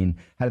Magazine,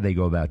 how do they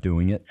go about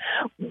doing it?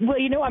 Well,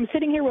 I'm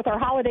sitting here with our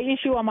holiday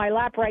issue on my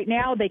lap right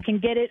now. They can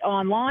get it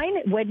online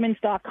at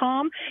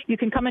Wegmans.com. You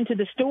can come into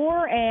the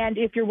store, and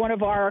if you're one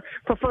of our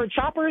preferred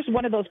shoppers,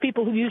 one of those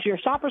people who use your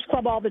Shoppers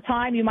Club all the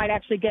time, you might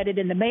actually get it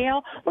in the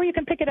mail, or you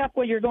can pick it up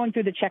when you're going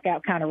through the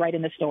checkout counter right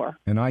in the store.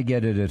 And I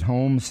get it at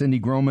home. Cindy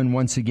Groman,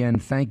 once again,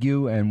 thank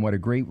you, and what a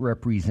great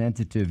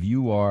representative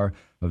you are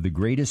of the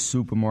greatest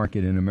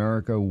supermarket in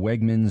America,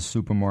 Wegmans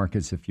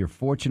Supermarkets. If you're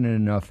fortunate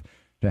enough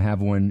to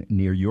have one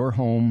near your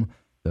home,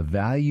 the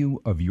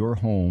value of your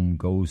home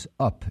goes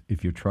up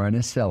if you're trying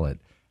to sell it.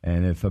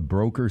 And if a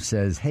broker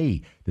says,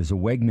 hey, there's a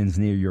Wegmans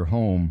near your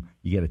home,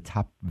 you get a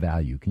top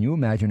value. Can you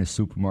imagine a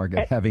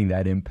supermarket having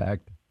that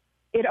impact?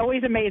 It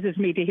always amazes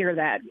me to hear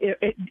that.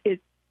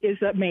 It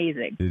is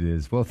amazing. It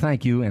is. Well,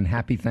 thank you, and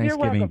happy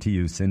Thanksgiving to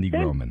you, Cindy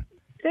Groman.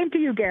 Same to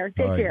you, Gary.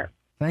 Take care.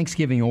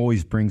 Thanksgiving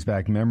always brings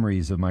back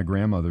memories of my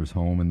grandmother's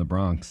home in the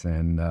Bronx,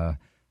 and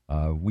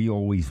we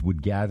always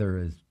would gather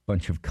as a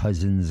bunch of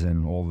cousins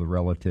and all the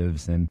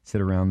relatives and sit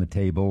around the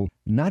table.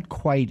 Not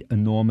quite a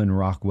Norman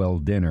Rockwell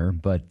dinner,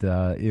 but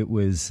it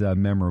was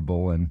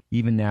memorable, and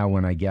even now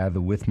when I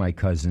gather with my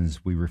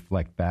cousins, we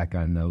reflect back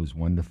on those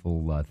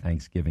wonderful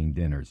Thanksgiving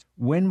dinners.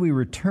 When we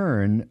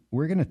return,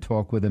 we're going to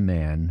talk with a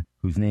man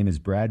whose name is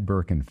Brad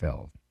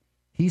Birkenfeld.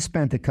 He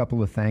spent a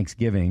couple of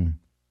Thanksgiving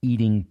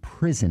eating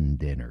prison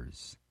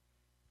dinners,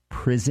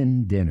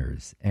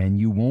 and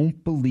you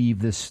won't believe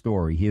this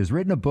story. He has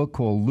written a book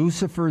called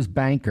Lucifer's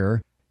Banker.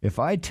 If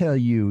I tell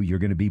you you're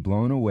going to be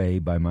blown away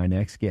by my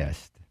next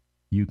guest,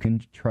 you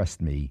can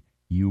trust me,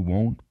 you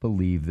won't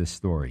believe this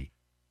story.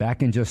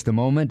 Back in just a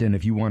moment, and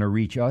if you want to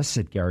reach us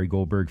at Gary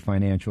Goldberg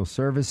Financial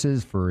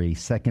Services for a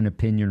second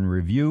opinion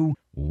review,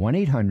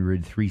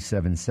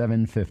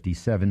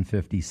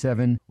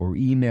 1-800-377-5757, or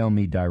email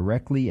me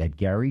directly at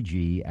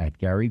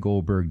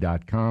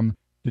GaryG@GaryGoldberg.com.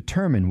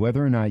 Determine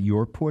whether or not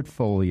your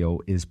portfolio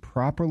is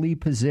properly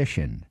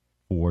positioned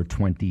for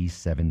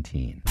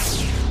 2017.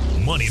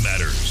 Money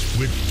Matters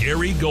with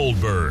Gary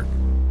Goldberg.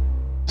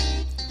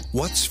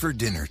 What's for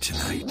dinner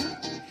tonight?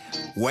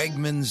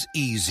 Wegmans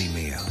Easy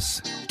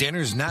Meals.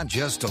 Dinner's not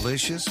just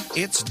delicious,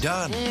 it's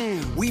done.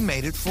 We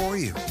made it for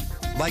you.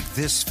 Like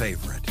this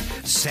favorite,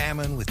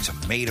 salmon with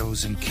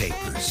tomatoes and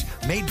capers,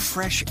 made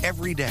fresh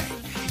every day.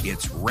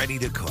 It's ready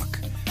to cook.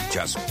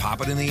 Just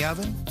pop it in the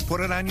oven, put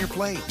it on your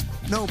plate.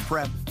 No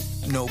prep,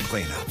 no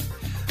cleanup.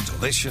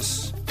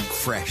 Delicious,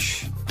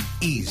 fresh,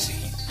 easy.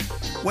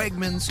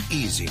 Wegmans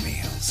Easy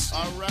Meals.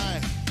 All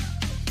right.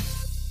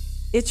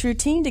 It's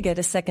routine to get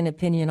a second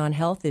opinion on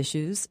health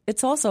issues.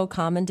 It's also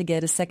common to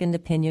get a second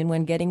opinion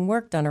when getting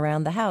work done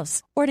around the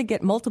house, or to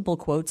get multiple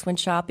quotes when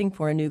shopping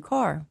for a new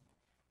car.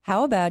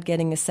 How about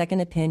getting a second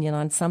opinion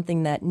on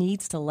something that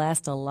needs to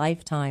last a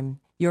lifetime,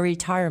 your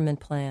retirement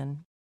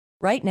plan?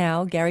 Right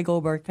now, Gary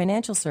Goldberg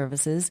Financial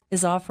Services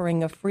is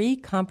offering a free,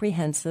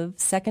 comprehensive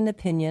second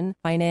opinion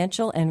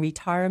financial and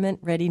retirement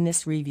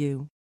readiness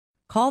review.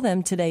 Call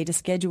them today to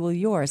schedule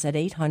yours at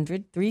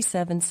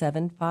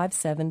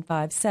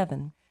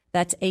 800-377-5757.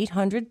 That's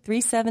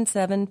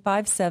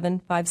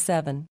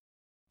 800-377-5757.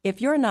 If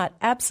you're not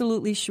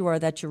absolutely sure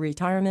that your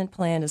retirement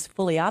plan is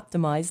fully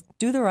optimized,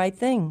 do the right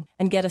thing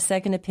and get a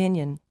second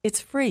opinion. It's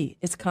free,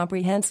 it's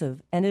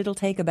comprehensive, and it'll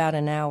take about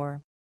an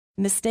hour.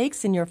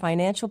 Mistakes in your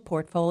financial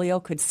portfolio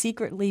could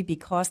secretly be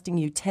costing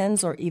you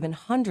tens or even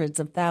hundreds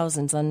of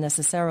thousands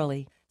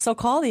unnecessarily. So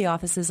call the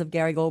offices of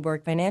Gary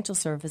Goldberg Financial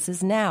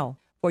Services now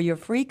for your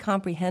free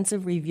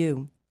comprehensive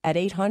review at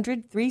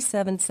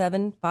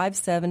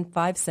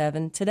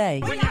 800-377-5757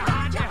 today.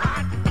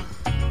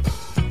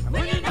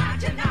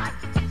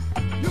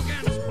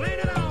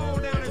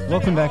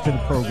 Welcome back to the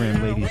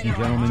program, ladies and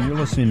gentlemen. You're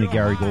listening to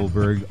Gary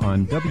Goldberg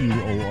on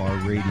WOR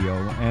Radio,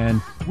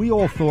 and we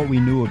all thought we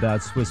knew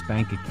about Swiss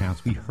bank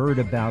accounts. We heard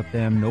about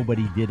them.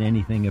 Nobody did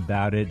anything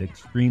about it.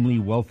 Extremely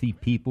wealthy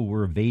people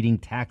were evading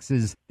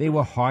taxes. They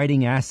were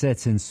hiding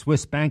assets in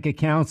Swiss bank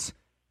accounts.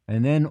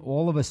 And then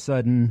all of a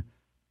sudden,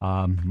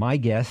 my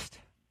guest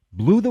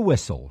blew the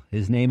whistle.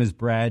 His name is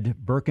Brad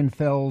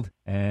Birkenfeld,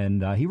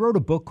 and he wrote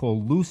a book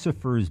called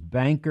Lucifer's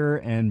Banker.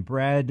 And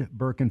Brad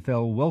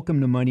Birkenfeld, welcome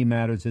to Money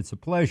Matters. It's a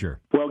pleasure.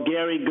 Well,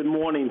 Gary, good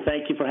morning.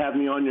 Thank you for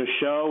having me on your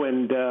show,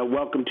 and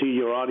welcome to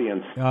your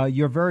audience.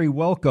 You're very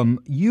welcome.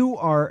 You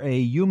are a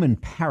human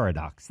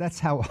paradox. That's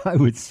how I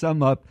would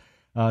sum up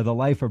the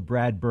life of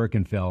Brad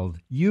Birkenfeld.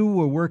 You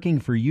were working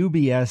for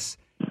UBS.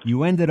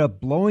 You ended up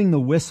blowing the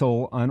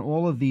whistle on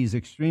all of these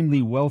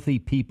extremely wealthy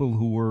people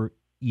who were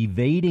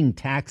evading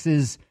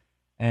taxes.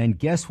 And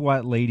guess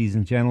what, ladies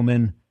and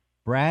gentlemen?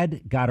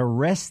 Brad got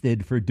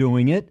arrested for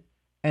doing it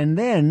and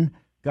then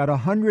got a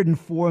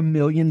 $104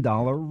 million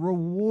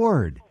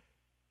reward.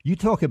 You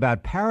talk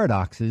about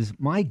paradoxes.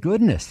 My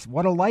goodness,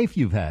 what a life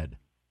you've had.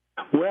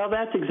 Well,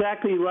 that's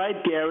exactly right,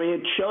 Gary.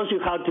 It shows you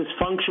how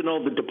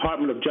dysfunctional the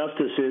Department of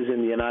Justice is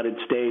in the United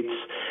States.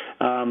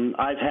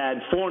 I've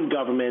had foreign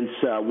governments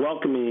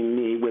welcoming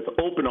me with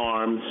open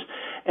arms,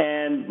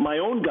 and my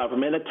own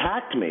government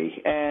attacked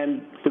me.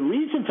 And the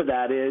reason for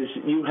that is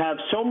you have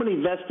so many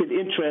vested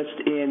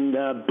interests in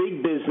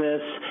big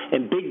business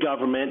and big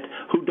government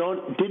who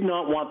did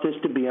not want this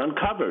to be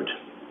uncovered.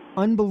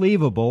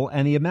 Unbelievable.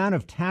 And the amount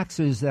of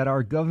taxes that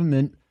our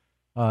government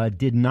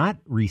did not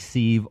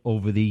receive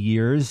over the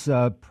years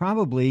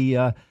probably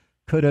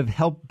could have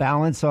helped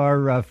balance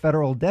our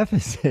federal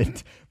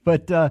deficit.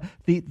 But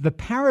the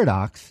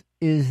paradox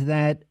is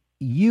that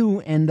you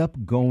end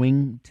up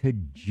going to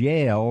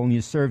jail, and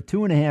you served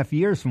 2.5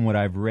 years from what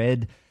I've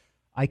read.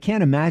 I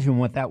can't imagine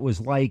what that was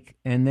like.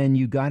 And then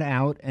you got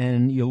out,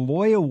 and your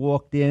lawyer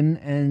walked in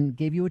and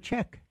gave you a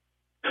check.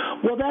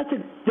 Well, that's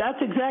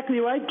exactly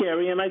right,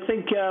 Gary. And I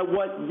think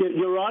what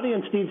your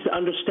audience needs to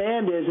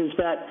understand is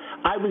that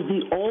I was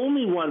the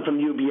only one from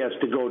UBS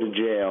to go to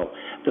jail.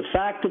 The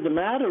fact of the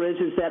matter is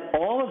that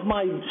all of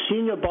my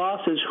senior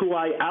bosses who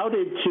I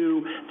outed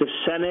to the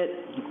Senate,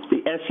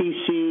 the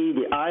SEC,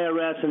 the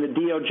IRS, and the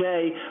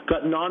DOJ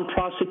got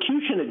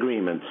non-prosecution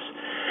agreements.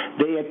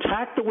 They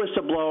attacked the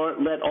whistleblower,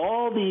 let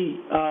all the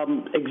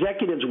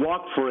executives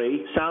walk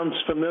free, sounds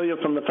familiar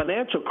from the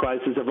financial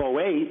crisis of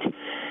 2008,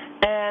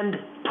 and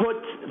put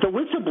the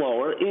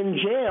whistleblower in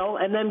jail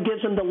and then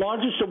gives him the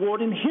largest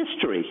award in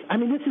history. I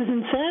mean, this is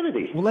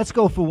insanity. Well, let's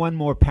go for one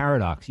more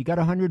paradox. You got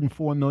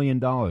 $104 million.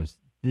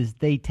 Did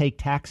they take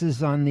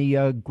taxes on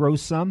the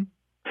gross sum?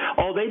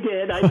 Oh, they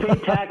did. I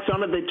paid tax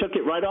on it. They took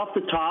it right off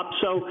the top.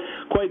 So,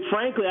 quite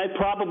frankly, I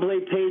probably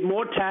paid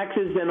more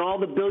taxes than all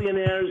the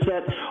billionaires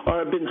that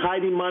have been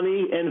hiding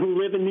money and who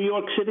live in New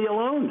York City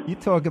alone. You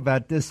talk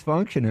about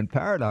dysfunction and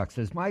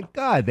paradoxes. My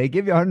God, they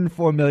give you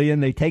 $104 million.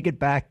 They take it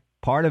back,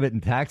 part of it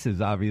in taxes,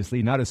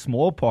 obviously, not a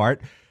small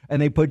part,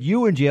 and they put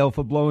you in jail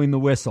for blowing the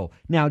whistle.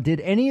 Now, did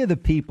any of the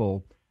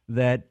people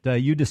that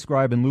you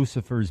describe in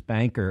Lucifer's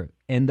Banker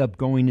end up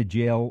going to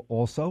jail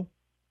also?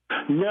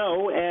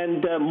 No,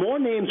 and more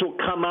names will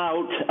come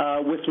out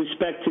with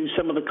respect to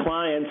some of the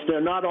clients.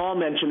 They're not all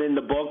mentioned in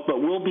the book,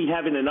 but we'll be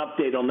having an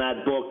update on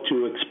that book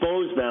to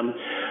expose them.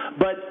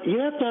 But you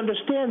have to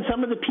understand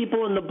some of the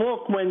people in the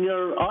book, when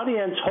your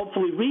audience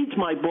hopefully reads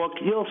my book,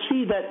 you'll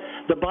see that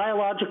the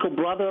biological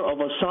brother of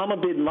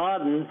Osama bin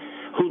Laden,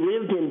 who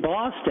lived in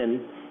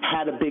Boston,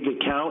 had a big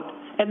account,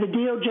 and the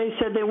DOJ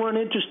said they weren't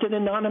interested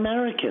in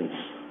non-Americans.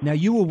 Now,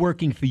 you were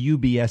working for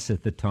UBS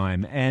at the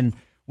time, and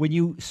when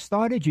you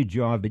started your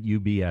job at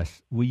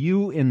UBS, were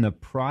you in the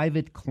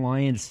private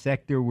client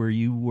sector where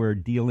you were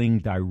dealing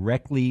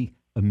directly,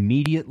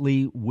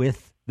 immediately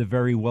with the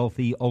very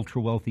wealthy,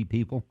 ultra-wealthy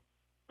people?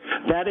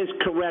 That is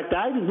correct.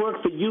 I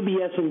worked for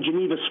UBS in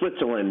Geneva,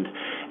 Switzerland,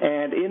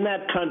 and in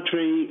that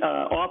country,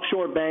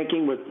 offshore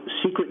banking with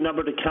secret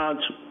numbered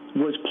accounts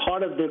was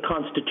part of their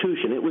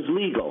constitution. It was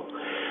legal.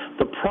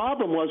 The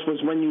problem was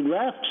when you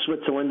left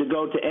Switzerland to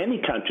go to any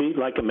country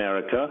like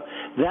America,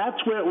 that's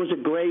where it was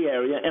a gray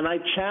area, and I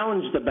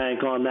challenged the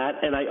bank on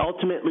that, and I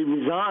ultimately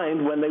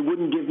resigned when they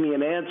wouldn't give me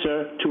an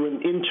answer to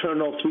an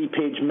internal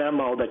 3-page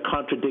memo that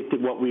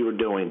contradicted what we were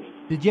doing.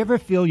 Did you ever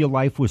feel your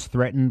life was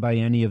threatened by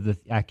any of the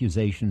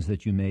accusations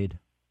that you made?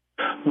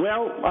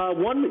 Well,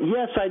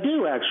 yes, I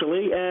do,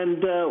 actually.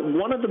 And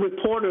one of the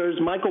reporters,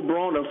 Michael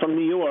Broner from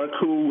New York,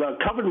 who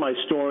covered my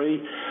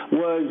story,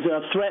 was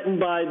threatened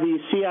by the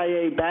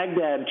CIA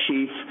Baghdad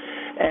chief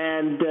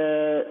and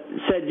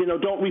said,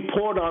 don't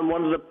report on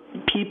one of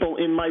the people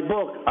in my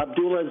book,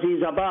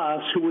 Abdulaziz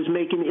Abbas, who was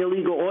making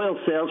illegal oil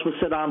sales with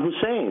Saddam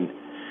Hussein.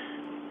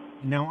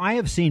 Now, I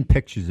have seen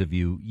pictures of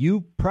you.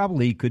 You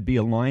probably could be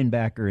a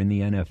linebacker in the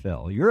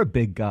NFL. You're a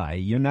big guy.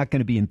 You're not going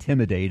to be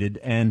intimidated.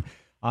 And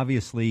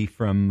obviously,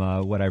 from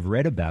what I've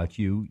read about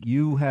you,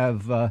 you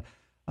have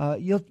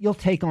you'll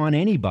take on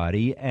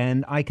anybody.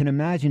 And I can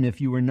imagine if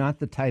you were not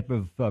the type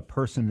of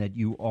person that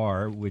you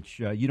are, which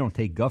you don't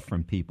take guff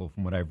from people,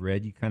 from what I've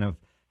read. You kind of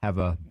have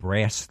a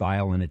brass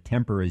style and a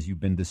temper, as you've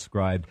been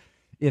described.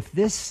 If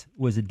this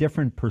was a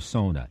different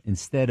persona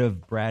instead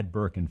of Brad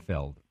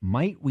Birkenfeld,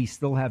 might we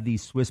still have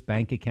these Swiss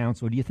bank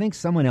accounts, or do you think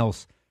someone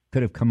else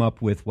could have come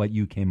up with what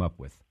you came up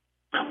with?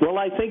 Well,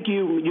 I think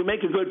you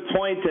make a good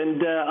point,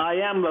 and I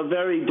am a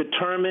very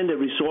determined and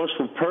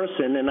resourceful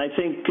person, and I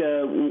think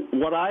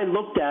what I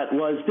looked at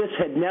was this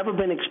had never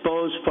been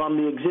exposed from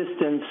the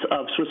existence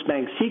of Swiss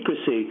bank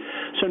secrecy,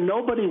 so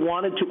nobody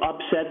wanted to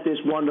upset this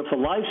wonderful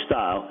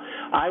lifestyle.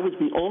 I was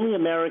the only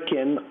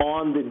American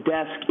on the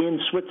desk in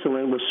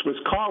Switzerland with Swiss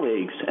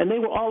colleagues, and they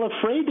were all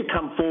afraid to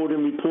come forward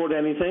and report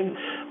anything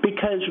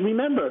because,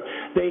 remember,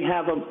 they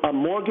have a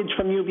mortgage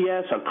from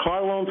UBS, a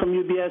car loan from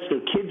UBS,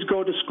 their kids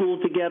go to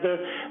school together.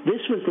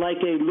 This was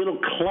like a little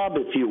club,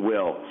 if you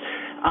will.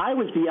 I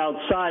was the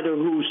outsider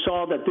who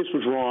saw that this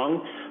was wrong,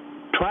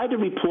 tried to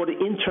report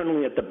it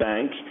internally at the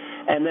bank,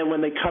 and then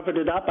when they covered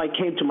it up, I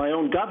came to my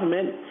own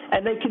government,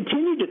 and they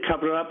continued to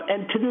cover it up,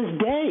 and to this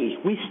day,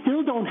 we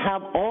still don't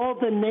have all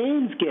the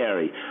names,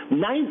 Gary.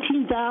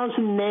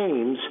 19,000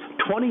 names,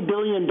 $20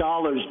 billion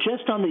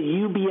just on the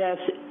UBS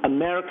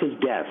America's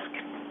desk.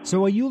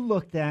 So are you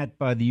looked at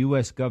by the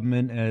U.S.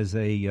 government as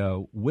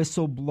a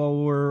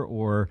whistleblower,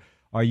 or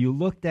are you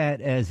looked at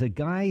as a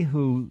guy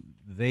who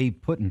they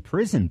put in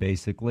prison,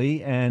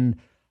 basically? And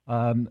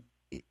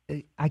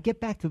I get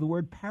back to the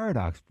word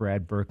paradox,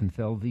 Brad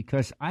Birkenfeld,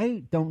 because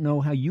I don't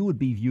know how you would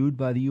be viewed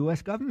by the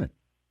U.S. government.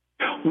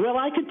 Well,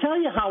 I could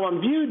tell you how I'm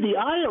viewed. The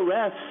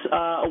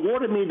IRS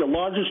awarded me the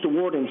largest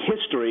award in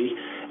history,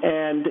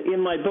 and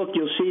in my book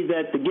you'll see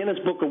that the Guinness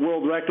Book of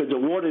World Records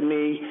awarded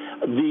me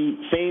the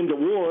famed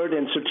award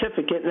and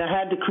certificate, and I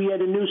had to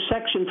create a new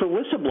section for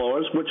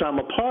whistleblowers, which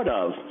I'm a part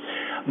of.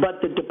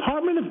 But the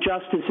Department of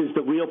Justice is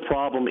the real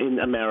problem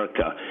in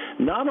America.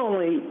 Not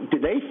only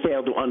did they fail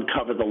to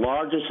uncover the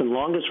largest and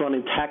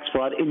longest-running tax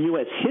fraud in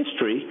U.S.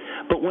 history,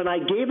 but when I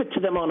gave it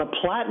to them on a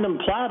platinum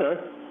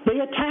platter,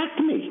 they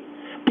attacked me.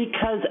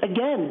 Because,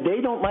 again,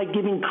 they don't like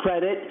giving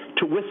credit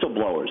to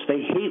whistleblowers.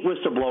 They hate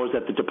whistleblowers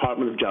at the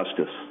Department of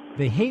Justice.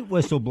 They hate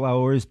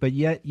whistleblowers, but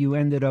yet you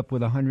ended up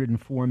with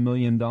 $104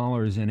 million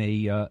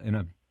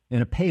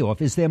in a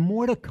payoff. Is there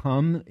more to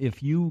come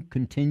if you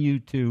continue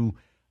to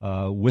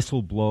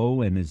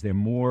whistleblow, and is there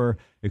more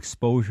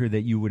exposure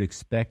that you would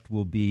expect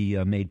will be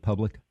made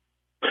public?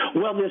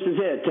 Well, this is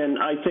it,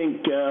 and I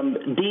think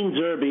Dean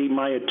Zerbe,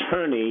 my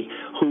attorney,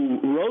 who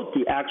wrote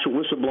the actual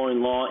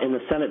whistleblowing law in the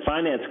Senate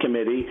Finance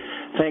Committee,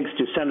 thanks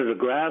to Senator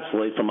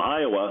Grassley from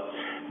Iowa,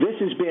 this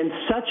has been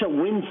such a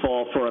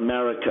windfall for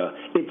America.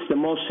 It's the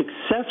most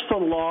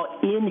successful law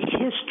in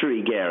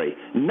history, Gary.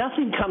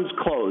 Nothing comes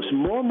close.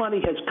 More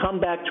money has come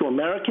back to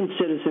American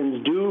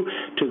citizens due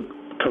to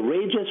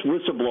courageous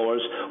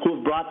whistleblowers who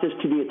have brought this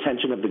to the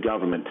attention of the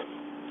government.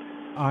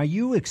 Are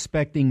you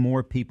expecting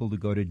more people to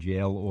go to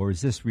jail, or is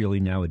this really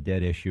now a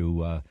dead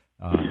issue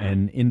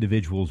and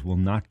individuals will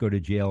not go to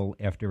jail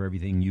after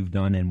everything you've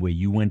done and where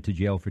you went to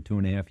jail for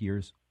 2.5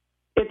 years?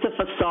 It's a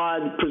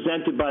facade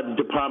presented by the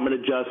Department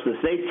of Justice.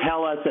 They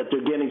tell us that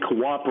they're getting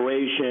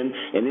cooperation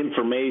and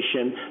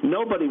information.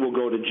 Nobody will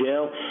go to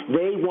jail.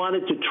 They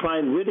wanted to try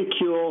and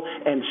ridicule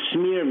and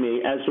smear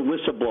me as a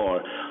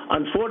whistleblower.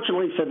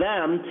 Unfortunately for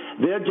them,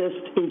 they're just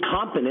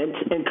incompetent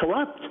and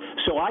corrupt.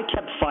 So I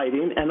kept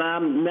fighting, and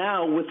I'm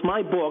now, with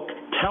my book,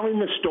 telling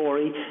the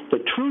story, the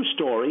true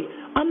story.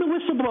 I'm the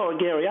whistleblower,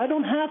 Gary. I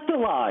don't have to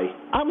lie.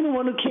 I'm the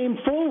one who came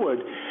forward.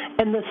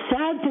 And the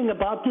sad thing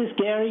about this,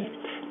 Gary,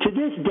 to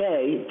this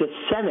day, the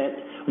Senate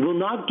will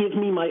not give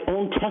me my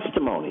own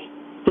testimony.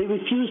 They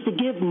refuse to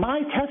give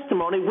my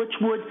testimony, which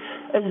would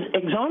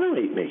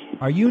exonerate me.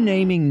 Are you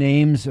naming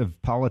names of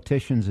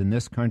politicians in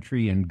this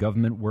country and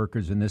government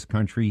workers in this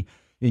country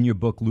in your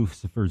book,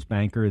 Lucifer's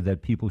Banker,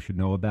 that people should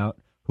know about,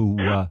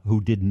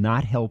 who did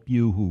not help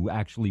you, who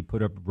actually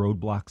put up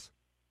roadblocks?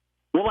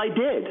 Well, I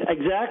did,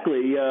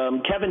 exactly.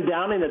 Kevin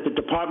Downing at the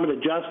Department of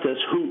Justice,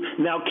 who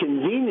now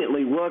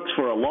conveniently works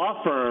for a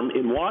law firm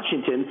in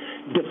Washington,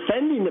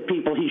 defending the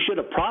people he should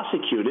have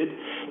prosecuted,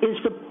 is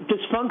the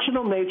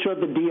dysfunctional nature of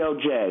the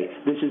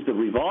DOJ. This is the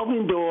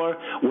revolving door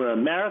where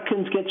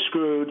Americans get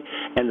screwed,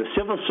 and the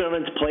civil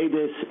servants play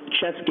this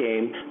chess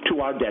game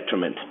to our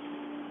detriment.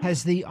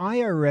 Has the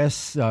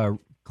IRS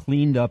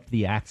cleaned up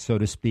the act, so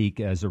to speak,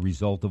 as a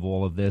result of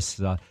all of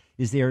this?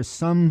 Is there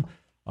some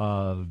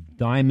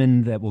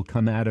diamond that will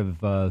come out of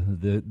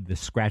the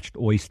scratched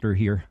oyster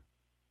here?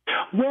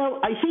 Well,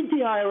 I think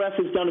the IRS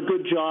has done a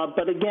good job,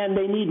 but again,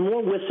 they need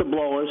more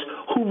whistleblowers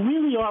who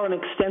really are an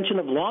extension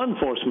of law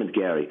enforcement,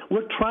 Gary.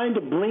 We're trying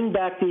to bring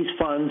back these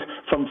funds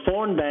from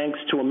foreign banks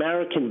to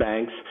American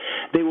banks.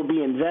 They will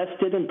be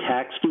invested and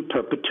taxed through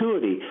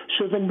perpetuity.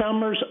 So the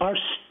numbers are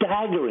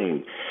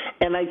staggering.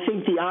 And I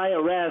think the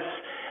IRS,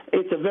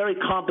 it's a very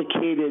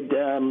complicated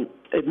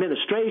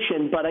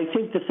administration, but I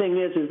think the thing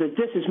is that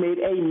this has made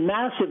a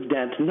massive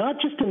dent, not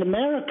just in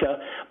America,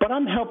 but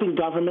I'm helping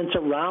governments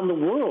around the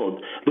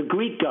world, the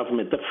Greek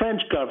government, the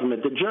French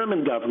government, the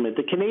German government,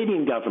 the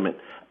Canadian government.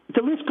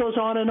 The list goes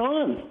on and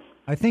on.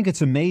 I think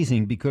it's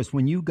amazing because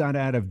when you got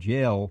out of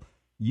jail,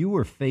 you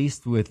were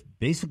faced with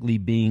basically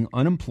being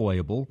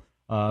unemployable.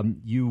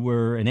 You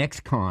were an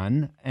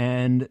ex-con,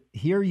 and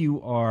here you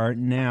are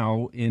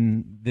now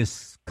in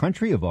this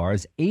country of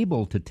ours,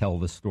 able to tell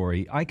the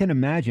story. I can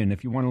imagine,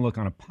 if you want to look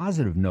on a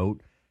positive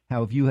note,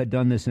 how if you had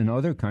done this in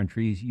other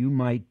countries, you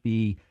might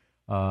be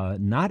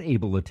not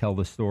able to tell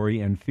the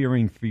story and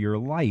fearing for your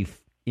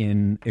life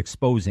in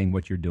exposing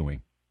what you're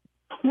doing.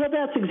 Well,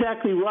 that's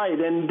exactly right.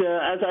 And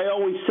as I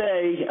always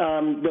say,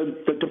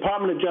 the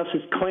Department of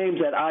Justice claims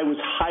that I was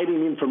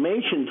hiding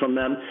information from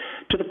them.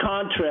 To the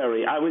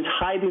contrary, I was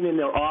hiding in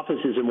their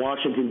offices in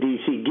Washington,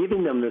 D.C.,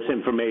 giving them this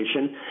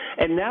information.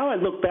 And now I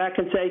look back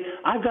and say,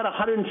 I've got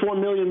 104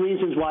 million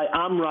reasons why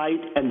I'm right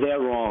and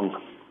they're wrong.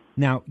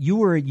 Now, you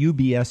were at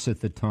UBS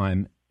at the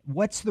time.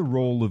 What's the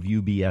role of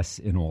UBS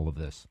in all of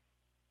this?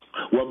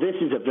 Well, this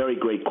is a very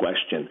great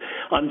question.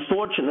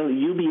 Unfortunately,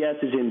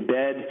 UBS is in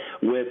bed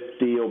with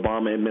the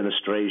Obama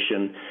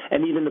administration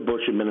and even the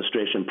Bush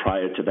administration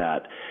prior to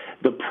that.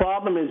 The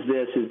problem is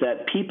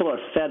that people are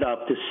fed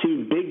up to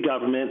see big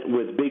government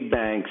with big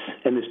banks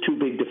in this too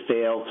big to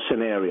fail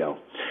scenario.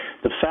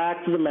 The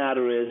fact of the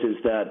matter is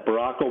that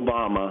Barack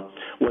Obama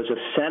was a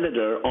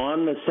senator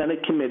on the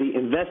Senate committee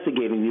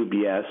investigating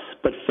UBS,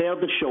 but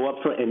failed to show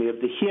up for any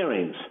of the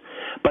hearings.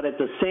 But at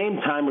the same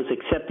time was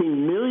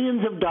accepting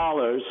millions of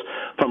dollars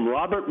from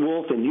Robert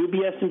Wolf and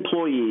UBS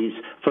employees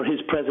for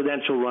his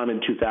presidential run in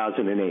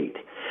 2008.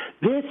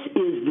 This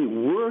is the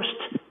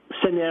worst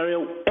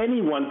scenario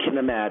anyone can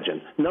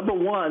imagine. Number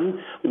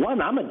one,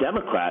 I'm a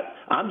Democrat.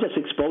 I'm just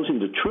exposing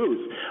the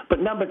truth. But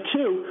number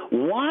two,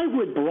 why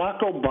would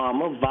Barack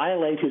Obama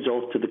violate his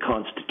oath to the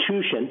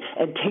Constitution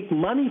and take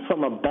money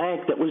from a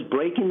bank that was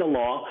breaking the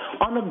law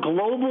on a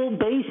global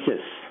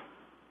basis?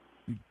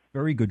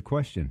 Very good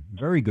question.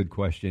 Very good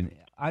question.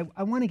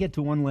 I want to get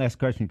to one last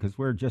question because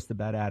we're just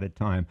about out of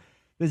time.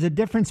 There's a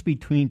difference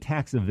between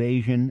tax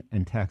evasion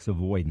and tax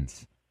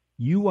avoidance.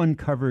 You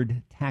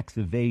uncovered tax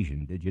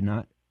evasion, did you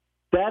not?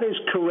 That is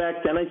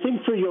correct, and I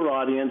think for your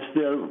audience,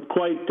 they're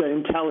quite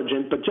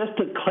intelligent, but just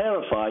to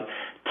clarify,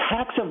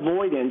 tax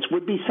avoidance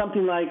would be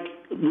something like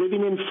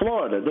living in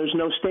Florida. There's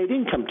no state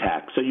income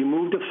tax, so you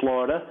move to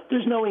Florida,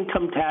 there's no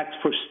income tax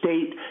for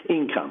state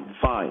income,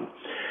 fine.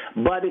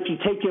 But if you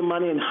take your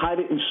money and hide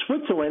it in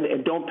Switzerland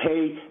and don't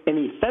pay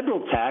any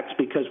federal tax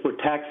because we're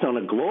taxed on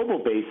a global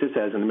basis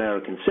as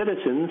American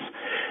citizens,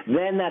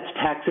 then that's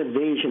tax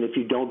evasion if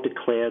you don't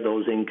declare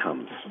those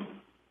incomes.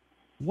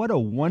 What a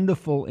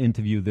wonderful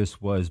interview this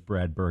was,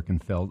 Brad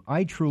Birkenfeld.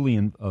 I truly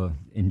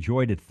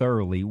enjoyed it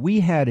thoroughly.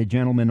 We had a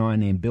gentleman on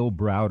named Bill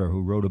Browder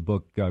who wrote a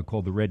book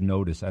called The Red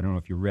Notice. I don't know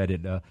if you read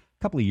it a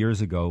couple of years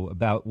ago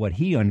about what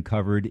he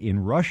uncovered in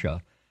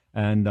Russia.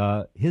 And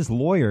his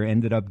lawyer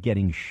ended up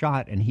getting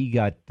shot, and he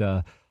got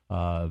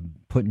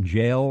put in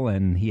jail,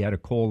 and he had to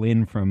call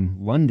in from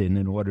London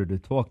in order to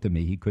talk to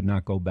me. He could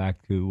not go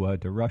back to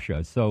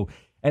Russia. So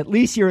at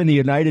least you're in the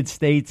United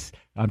States.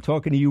 I'm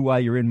talking to you while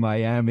you're in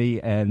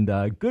Miami, and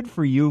good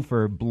for you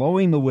for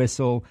blowing the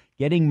whistle,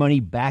 getting money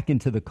back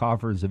into the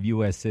coffers of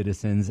U.S.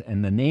 citizens.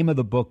 And the name of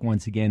the book,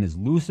 once again, is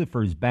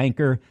Lucifer's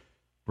Banker.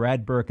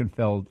 Brad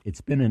Birkenfeld,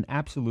 it's been an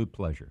absolute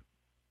pleasure.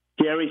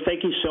 Gary,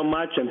 thank you so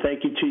much, and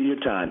thank you to your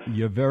time.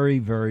 You're very,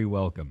 very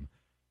welcome.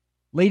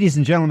 Ladies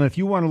and gentlemen, if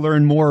you want to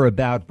learn more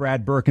about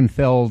Brad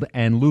Birkenfeld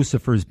and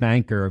Lucifer's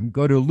Banker,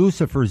 go to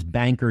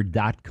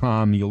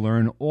lucifersbanker.com. You'll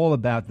learn all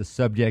about the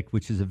subject,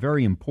 which is a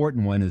very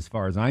important one as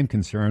far as I'm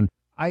concerned.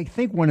 I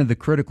think one of the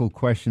critical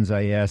questions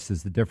I asked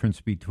is the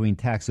difference between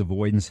tax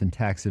avoidance and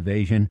tax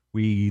evasion.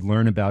 We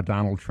learn about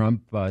Donald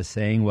Trump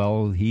saying,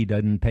 well, he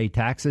doesn't pay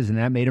taxes, and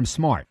that made him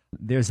smart.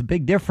 There's a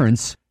big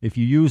difference if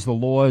you use the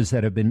laws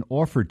that have been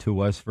offered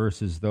to us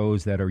versus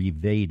those that are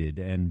evaded.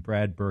 And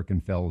Brad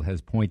Birkenfeld has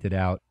pointed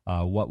out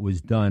what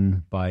was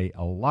done by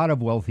a lot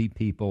of wealthy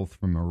people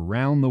from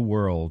around the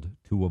world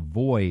to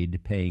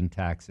avoid paying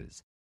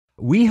taxes.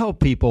 We help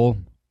people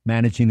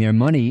managing their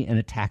money in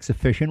a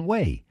tax-efficient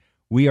way.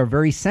 We are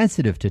very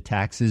sensitive to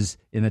taxes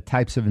in the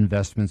types of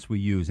investments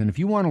we use. And if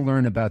you want to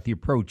learn about the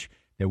approach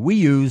that we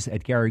use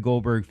at Gary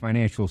Goldberg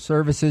Financial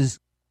Services,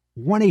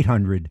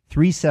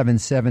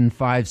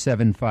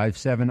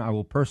 1-800-377-5757. I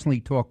will personally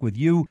talk with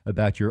you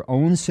about your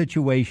own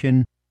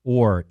situation,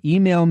 or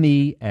email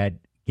me at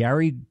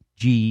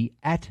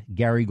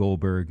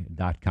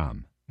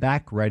GaryG@GaryGoldberg.com.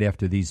 Back right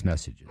after these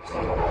messages.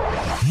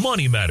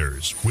 Money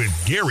Matters with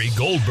Gary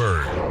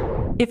Goldberg.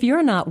 If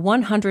you're not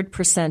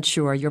 100%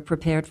 sure you're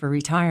prepared for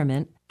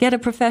retirement, get a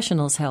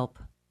professional's help.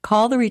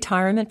 Call the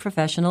retirement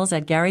professionals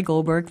at Gary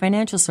Goldberg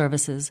Financial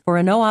Services for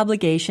a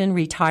no-obligation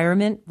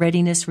retirement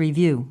readiness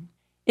review.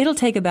 It'll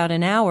take about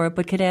an hour,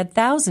 but could add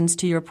thousands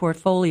to your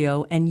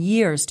portfolio and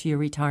years to your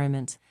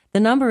retirement.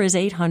 The number is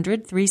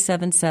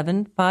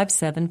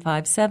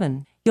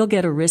 800-377-5757. You'll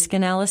get a risk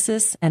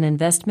analysis, an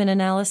investment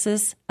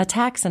analysis, a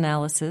tax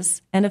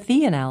analysis, and a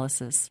fee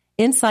analysis.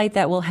 Insight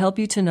that will help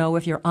you to know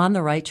if you're on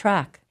the right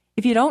track.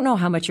 If you don't know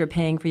how much you're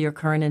paying for your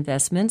current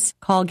investments,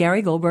 call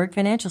Gary Goldberg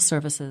Financial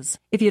Services.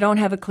 If you don't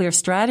have a clear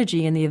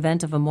strategy in the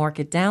event of a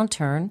market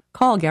downturn,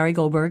 call Gary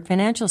Goldberg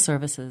Financial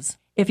Services.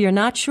 If you're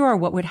not sure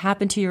what would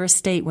happen to your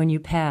estate when you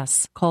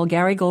pass, call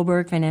Gary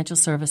Goldberg Financial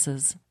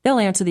Services. They'll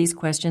answer these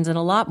questions and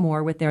a lot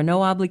more with their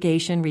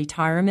no-obligation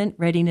retirement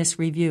readiness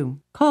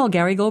review. Call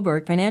Gary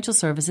Goldberg Financial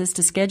Services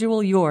to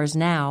schedule yours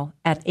now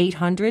at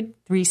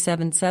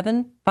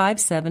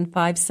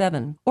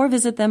 800-377-5757 or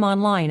visit them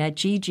online at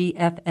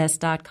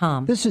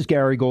ggfs.com. This is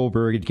Gary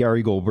Goldberg at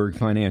Gary Goldberg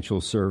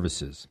Financial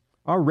Services.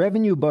 Our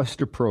Revenue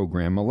Buster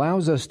program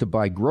allows us to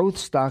buy growth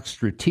stocks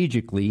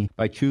strategically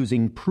by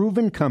choosing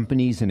proven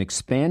companies in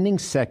expanding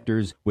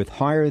sectors with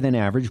higher than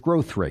average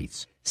growth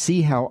rates.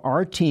 See how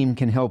our team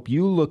can help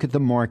you look at the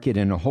market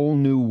in a whole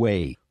new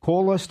way.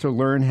 Call us to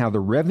learn how the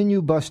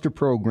Revenue Buster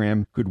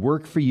program could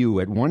work for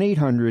you at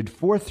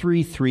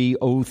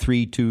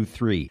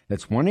 1-800-433-0323.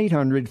 That's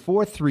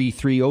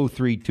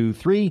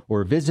 1-800-433-0323,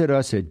 or visit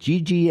us at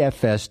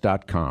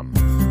ggfs.com.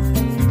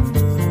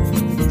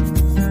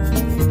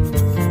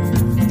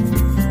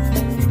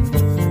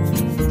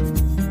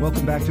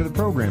 Welcome back to the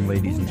program,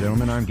 ladies and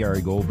gentlemen. I'm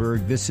Gary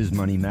Goldberg. This is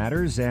Money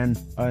Matters, and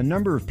a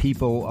number of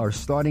people are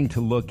starting to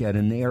look at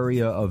an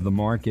area of the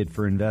market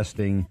for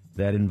investing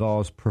that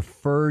involves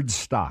preferred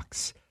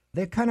stocks.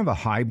 They're kind of a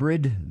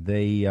hybrid.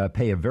 They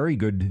pay a very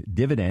good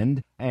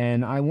dividend,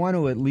 and I want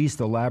to at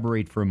least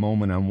elaborate for a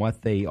moment on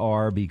what they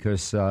are,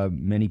 because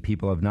many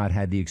people have not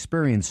had the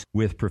experience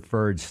with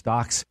preferred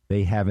stocks.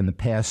 They have in the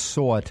past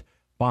sought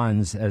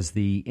bonds as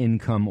the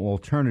income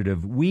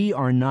alternative. We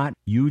are not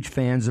huge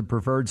fans of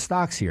preferred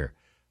stocks here.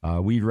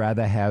 We'd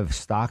rather have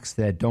stocks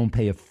that don't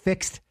pay a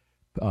fixed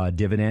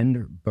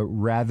dividend, but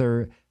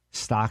rather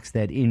stocks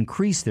that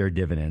increase their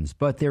dividends.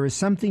 But there is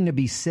something to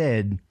be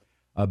said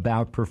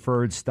about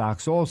preferred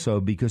stocks also,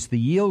 because the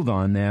yield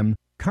on them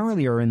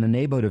currently are in the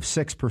neighborhood of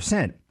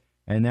 6%,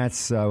 and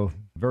that's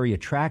very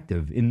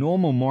attractive. In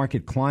normal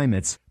market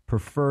climates,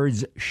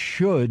 preferreds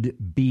should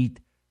beat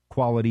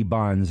quality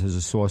bonds as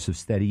a source of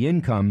steady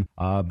income,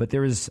 but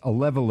there is a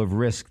level of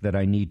risk that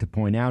I need to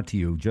point out to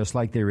you, just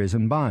like there is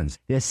in bonds.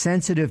 They're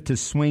sensitive to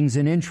swings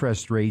in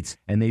interest rates,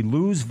 and they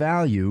lose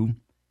value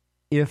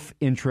if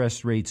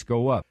interest rates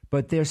go up.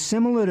 But they're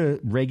similar to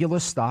regular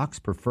stocks.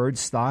 Preferred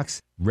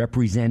stocks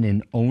represent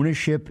an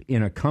ownership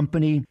in a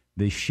company.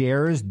 The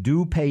shares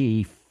do pay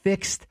a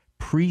fixed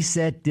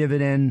preset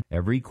dividend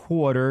every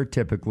quarter,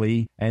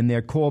 typically, and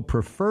they're called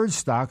preferred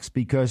stocks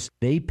because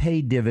they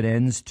pay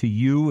dividends to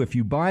you if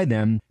you buy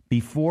them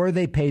before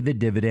they pay the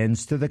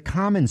dividends to the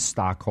common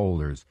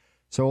stockholders.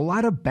 So a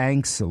lot of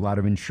banks, a lot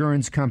of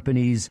insurance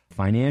companies,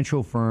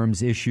 financial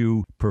firms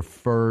issue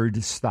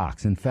preferred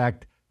stocks. In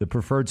fact, the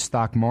preferred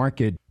stock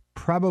market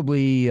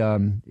probably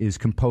is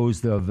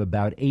composed of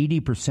about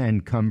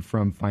 80% come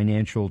from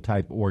financial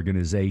type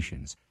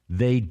organizations.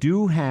 They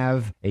do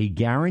have a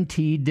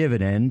guaranteed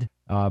dividend,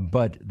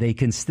 but they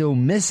can still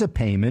miss a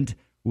payment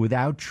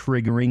without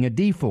triggering a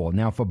default.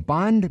 Now, if a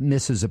bond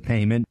misses a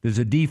payment, there's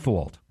a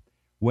default.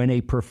 When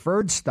a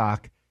preferred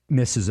stock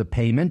misses a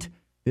payment,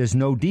 there's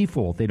no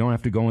default. They don't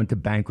have to go into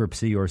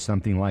bankruptcy or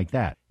something like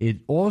that. It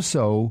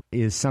also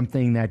is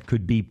something that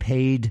could be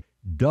paid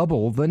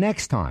double the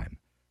next time.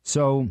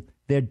 So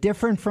they're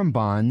different from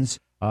bonds.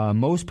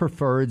 Most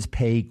preferreds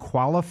pay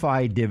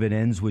qualified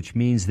dividends, which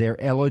means they're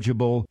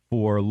eligible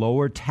for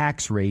lower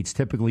tax rates,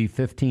 typically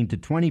 15 to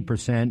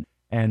 20%,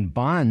 and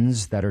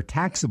bonds that are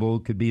taxable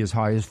could be as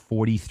high as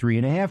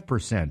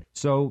 43.5%.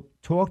 So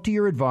talk to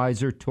your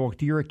advisor, talk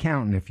to your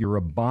accountant. If you're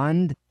a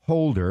bond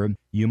holder,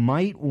 you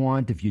might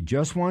want, if you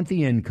just want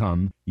the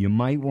income, you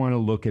might want to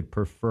look at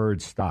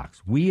preferred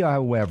stocks. We,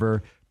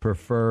 however,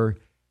 prefer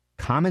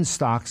common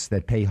stocks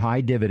that pay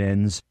high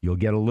dividends. You'll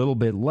get a little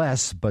bit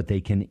less, but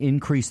they can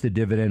increase the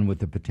dividend with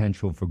the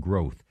potential for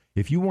growth.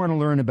 If you want to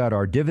learn about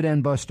our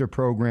Dividend Buster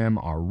program,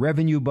 our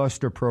Revenue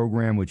Buster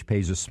program, which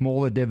pays a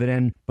smaller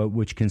dividend, but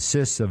which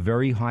consists of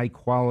very high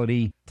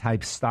quality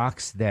type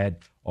stocks that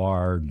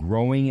are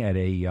growing at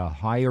a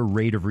higher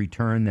rate of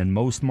return than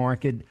most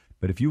market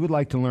But if you would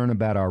like to learn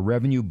about our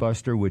Revenue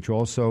Buster, which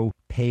also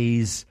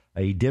pays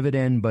a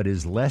dividend but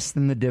is less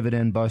than the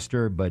Dividend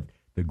Buster, but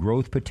the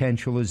growth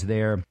potential is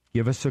there,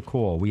 give us a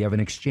call. We have an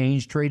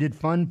exchange-traded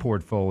fund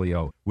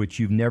portfolio, which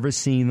you've never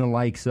seen the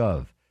likes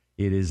of.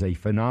 It is a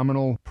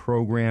phenomenal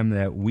program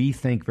that we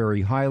think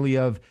very highly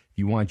of. If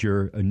you want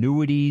your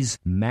annuities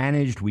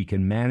managed, we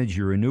can manage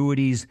your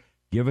annuities.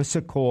 Give us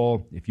a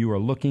call if you are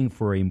looking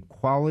for a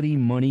quality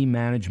money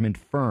management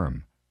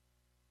firm.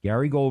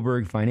 Gary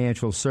Goldberg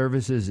Financial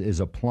Services is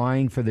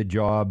applying for the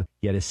job.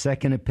 Get a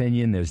second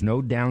opinion. There's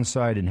no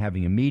downside in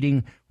having a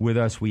meeting with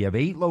us. We have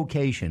 8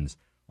 locations.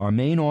 Our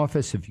main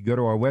office, if you go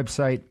to our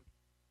website,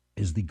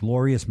 is the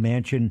glorious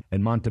mansion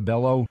in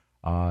Montebello.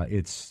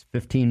 It's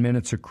 15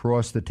 minutes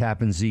across the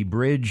Tappan Zee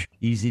Bridge.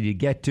 Easy to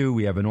get to.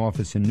 We have an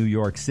office in New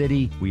York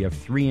City. We have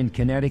 3 in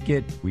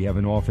Connecticut. We have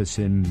an office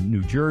in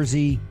New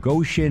Jersey,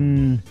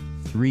 Goshen,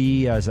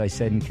 3, as I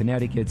said, in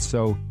Connecticut.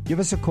 So give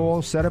us a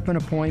call, set up an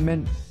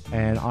appointment,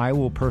 and I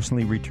will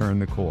personally return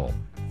the call.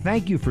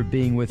 Thank you for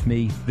being with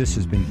me. This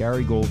has been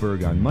Gary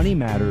Goldberg on Money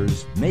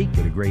Matters. Make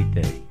it a great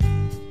day.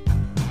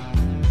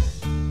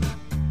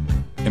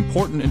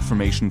 Important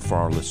information for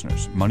our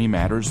listeners. Money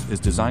Matters is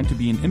designed to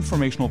be an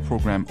informational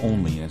program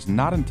only and is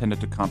not intended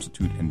to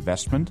constitute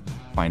investment,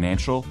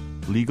 financial,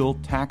 legal,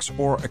 tax,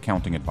 or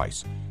accounting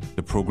advice.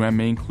 The program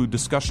may include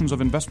discussions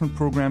of investment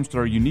programs that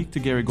are unique to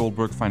Gary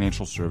Goldberg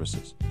Financial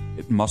Services.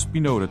 It must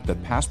be noted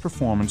that past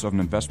performance of an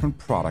investment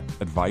product,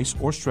 advice,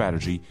 or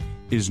strategy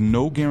is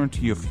no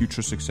guarantee of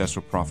future success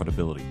or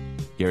profitability.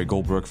 Gary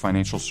Goldberg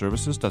Financial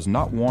Services does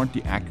not warrant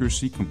the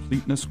accuracy,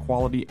 completeness,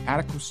 quality,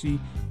 adequacy,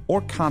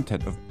 or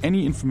content of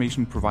any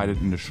information provided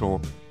in the show,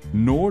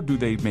 nor do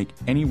they make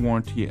any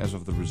warranty as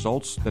of the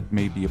results that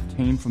may be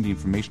obtained from the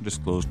information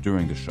disclosed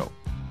during the show.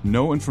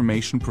 No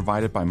information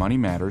provided by Money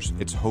Matters,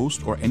 its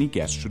host, or any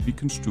guest should be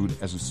construed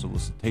as a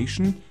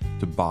solicitation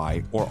to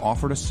buy or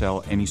offer to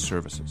sell any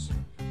services.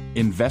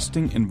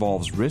 Investing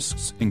involves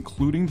risks,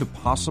 including the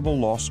possible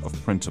loss of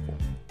principal.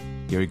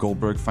 Gary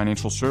Goldberg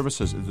Financial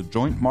Services is the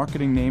joint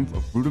marketing name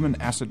of Bruderman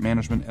Asset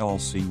Management,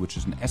 LLC, which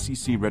is an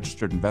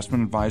SEC-registered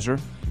investment advisor,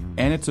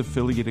 and its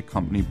affiliated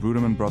company,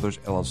 Bruderman Brothers,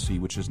 LLC,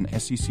 which is an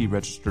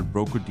SEC-registered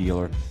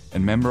broker-dealer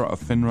and member of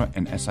FINRA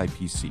and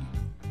SIPC.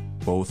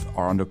 Both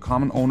are under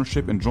common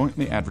ownership and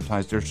jointly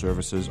advertise their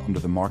services under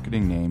the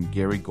marketing name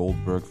Gary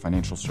Goldberg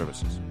Financial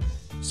Services.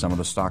 Some of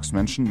the stocks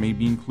mentioned may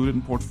be included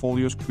in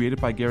portfolios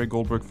created by Gary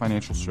Goldberg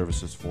Financial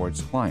Services for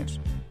its clients.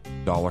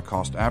 Dollar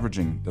cost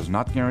averaging does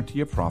not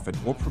guarantee a profit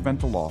or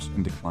prevent a loss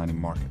in declining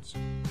markets.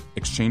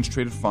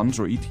 Exchange-traded funds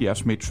or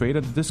ETFs may trade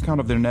at a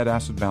discount of their net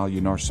asset value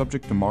and are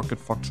subject to market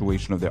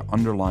fluctuation of their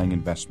underlying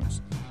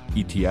investments.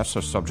 ETFs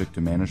are subject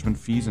to management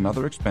fees and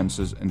other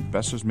expenses, and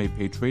investors may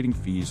pay trading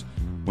fees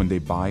when they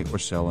buy or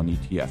sell an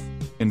ETF.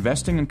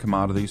 Investing in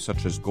commodities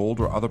such as gold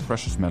or other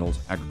precious metals,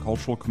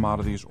 agricultural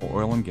commodities,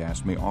 or oil and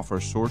gas may offer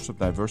a source of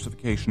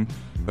diversification,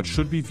 but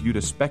should be viewed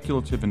as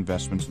speculative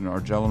investments and are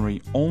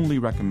generally only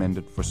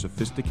recommended for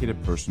sophisticated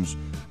persons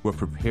who are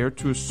prepared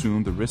to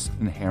assume the risks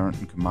inherent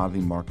in commodity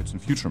markets and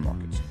future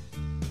markets.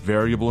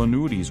 Variable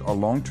annuities are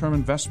long-term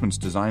investments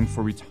designed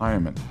for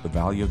retirement. The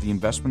value of the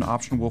investment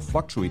option will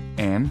fluctuate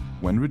and,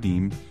 when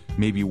redeemed,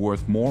 may be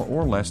worth more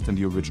or less than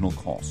the original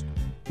cost.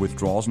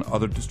 Withdrawals and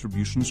other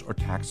distributions are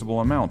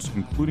taxable amounts,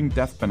 including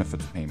death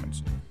benefits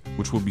payments,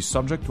 which will be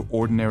subject to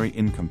ordinary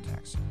income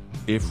tax.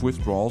 If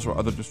withdrawals or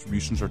other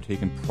distributions are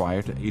taken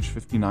prior to age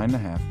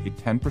 59.5, a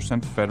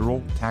 10%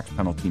 federal tax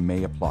penalty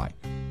may apply.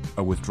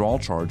 A withdrawal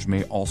charge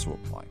may also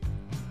apply.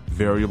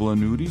 Variable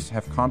annuities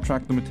have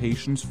contract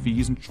limitations,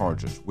 fees, and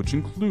charges, which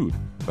include,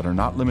 but are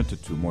not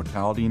limited to,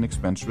 mortality and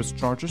expense risk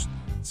charges,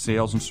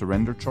 sales and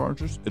surrender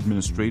charges,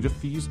 administrative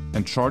fees,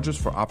 and charges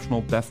for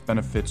optional death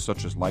benefits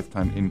such as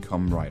lifetime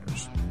income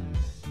riders.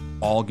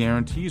 All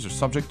guarantees are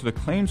subject to the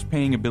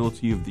claims-paying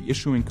ability of the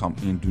issuing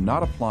company and do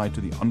not apply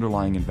to the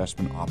underlying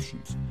investment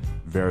options.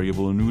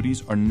 Variable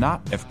annuities are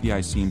not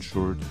FDIC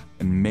insured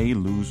and may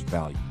lose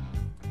value.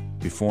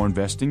 Before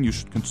investing, you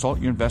should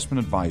consult your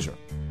investment advisor.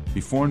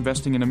 Before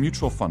investing in a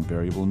mutual fund,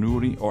 variable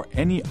annuity, or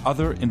any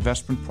other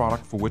investment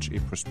product for which a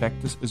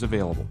prospectus is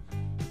available,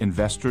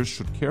 investors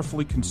should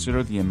carefully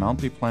consider the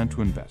amount they plan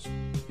to invest,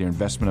 their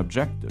investment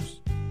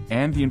objectives,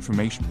 and the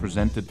information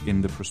presented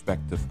in the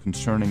prospectus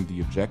concerning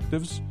the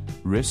objectives,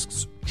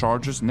 risks,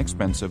 charges, and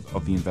expenses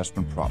of the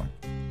investment product.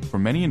 For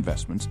many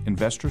investments,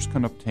 investors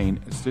can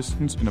obtain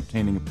assistance in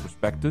obtaining a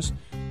prospectus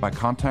by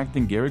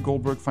contacting Gary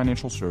Goldberg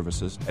Financial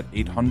Services at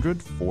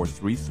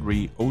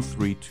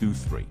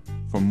 800-433-0323.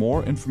 For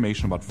more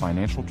information about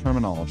financial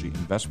terminology,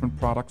 investment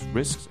products,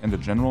 risks, and the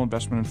general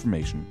investment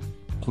information,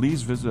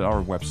 please visit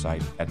our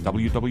website at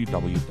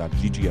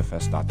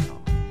www.ggfs.com.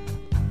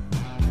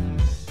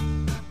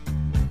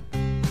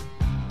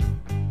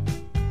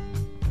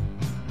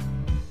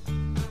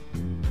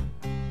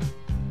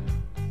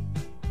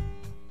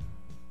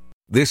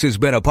 This has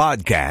been a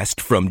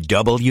podcast from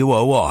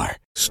WOR.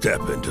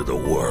 Step into the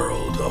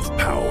world of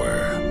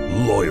power,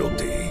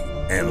 loyalty,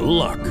 and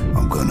luck.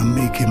 I'm gonna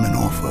make him an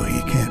offer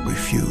he can't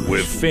refuse.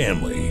 With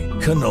family,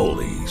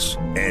 cannolis,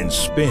 and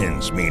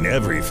spins mean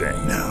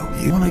everything. Now,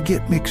 you wanna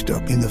get mixed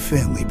up in the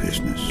family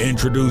business.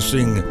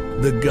 Introducing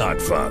The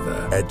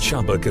Godfather at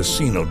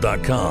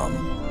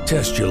ChumbaCasino.com.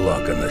 Test your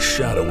luck in the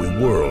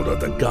shadowy world of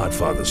The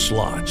Godfather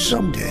slot.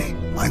 Someday,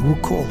 I will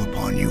call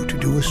upon you to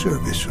do a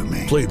service for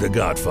me. Play The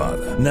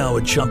Godfather, now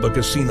at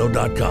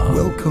ChumbaCasino.com.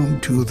 Welcome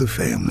to the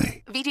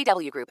family.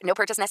 VGW Group. No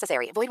purchase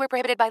necessary. Void where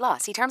prohibited by law.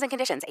 See terms and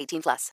conditions. 18+.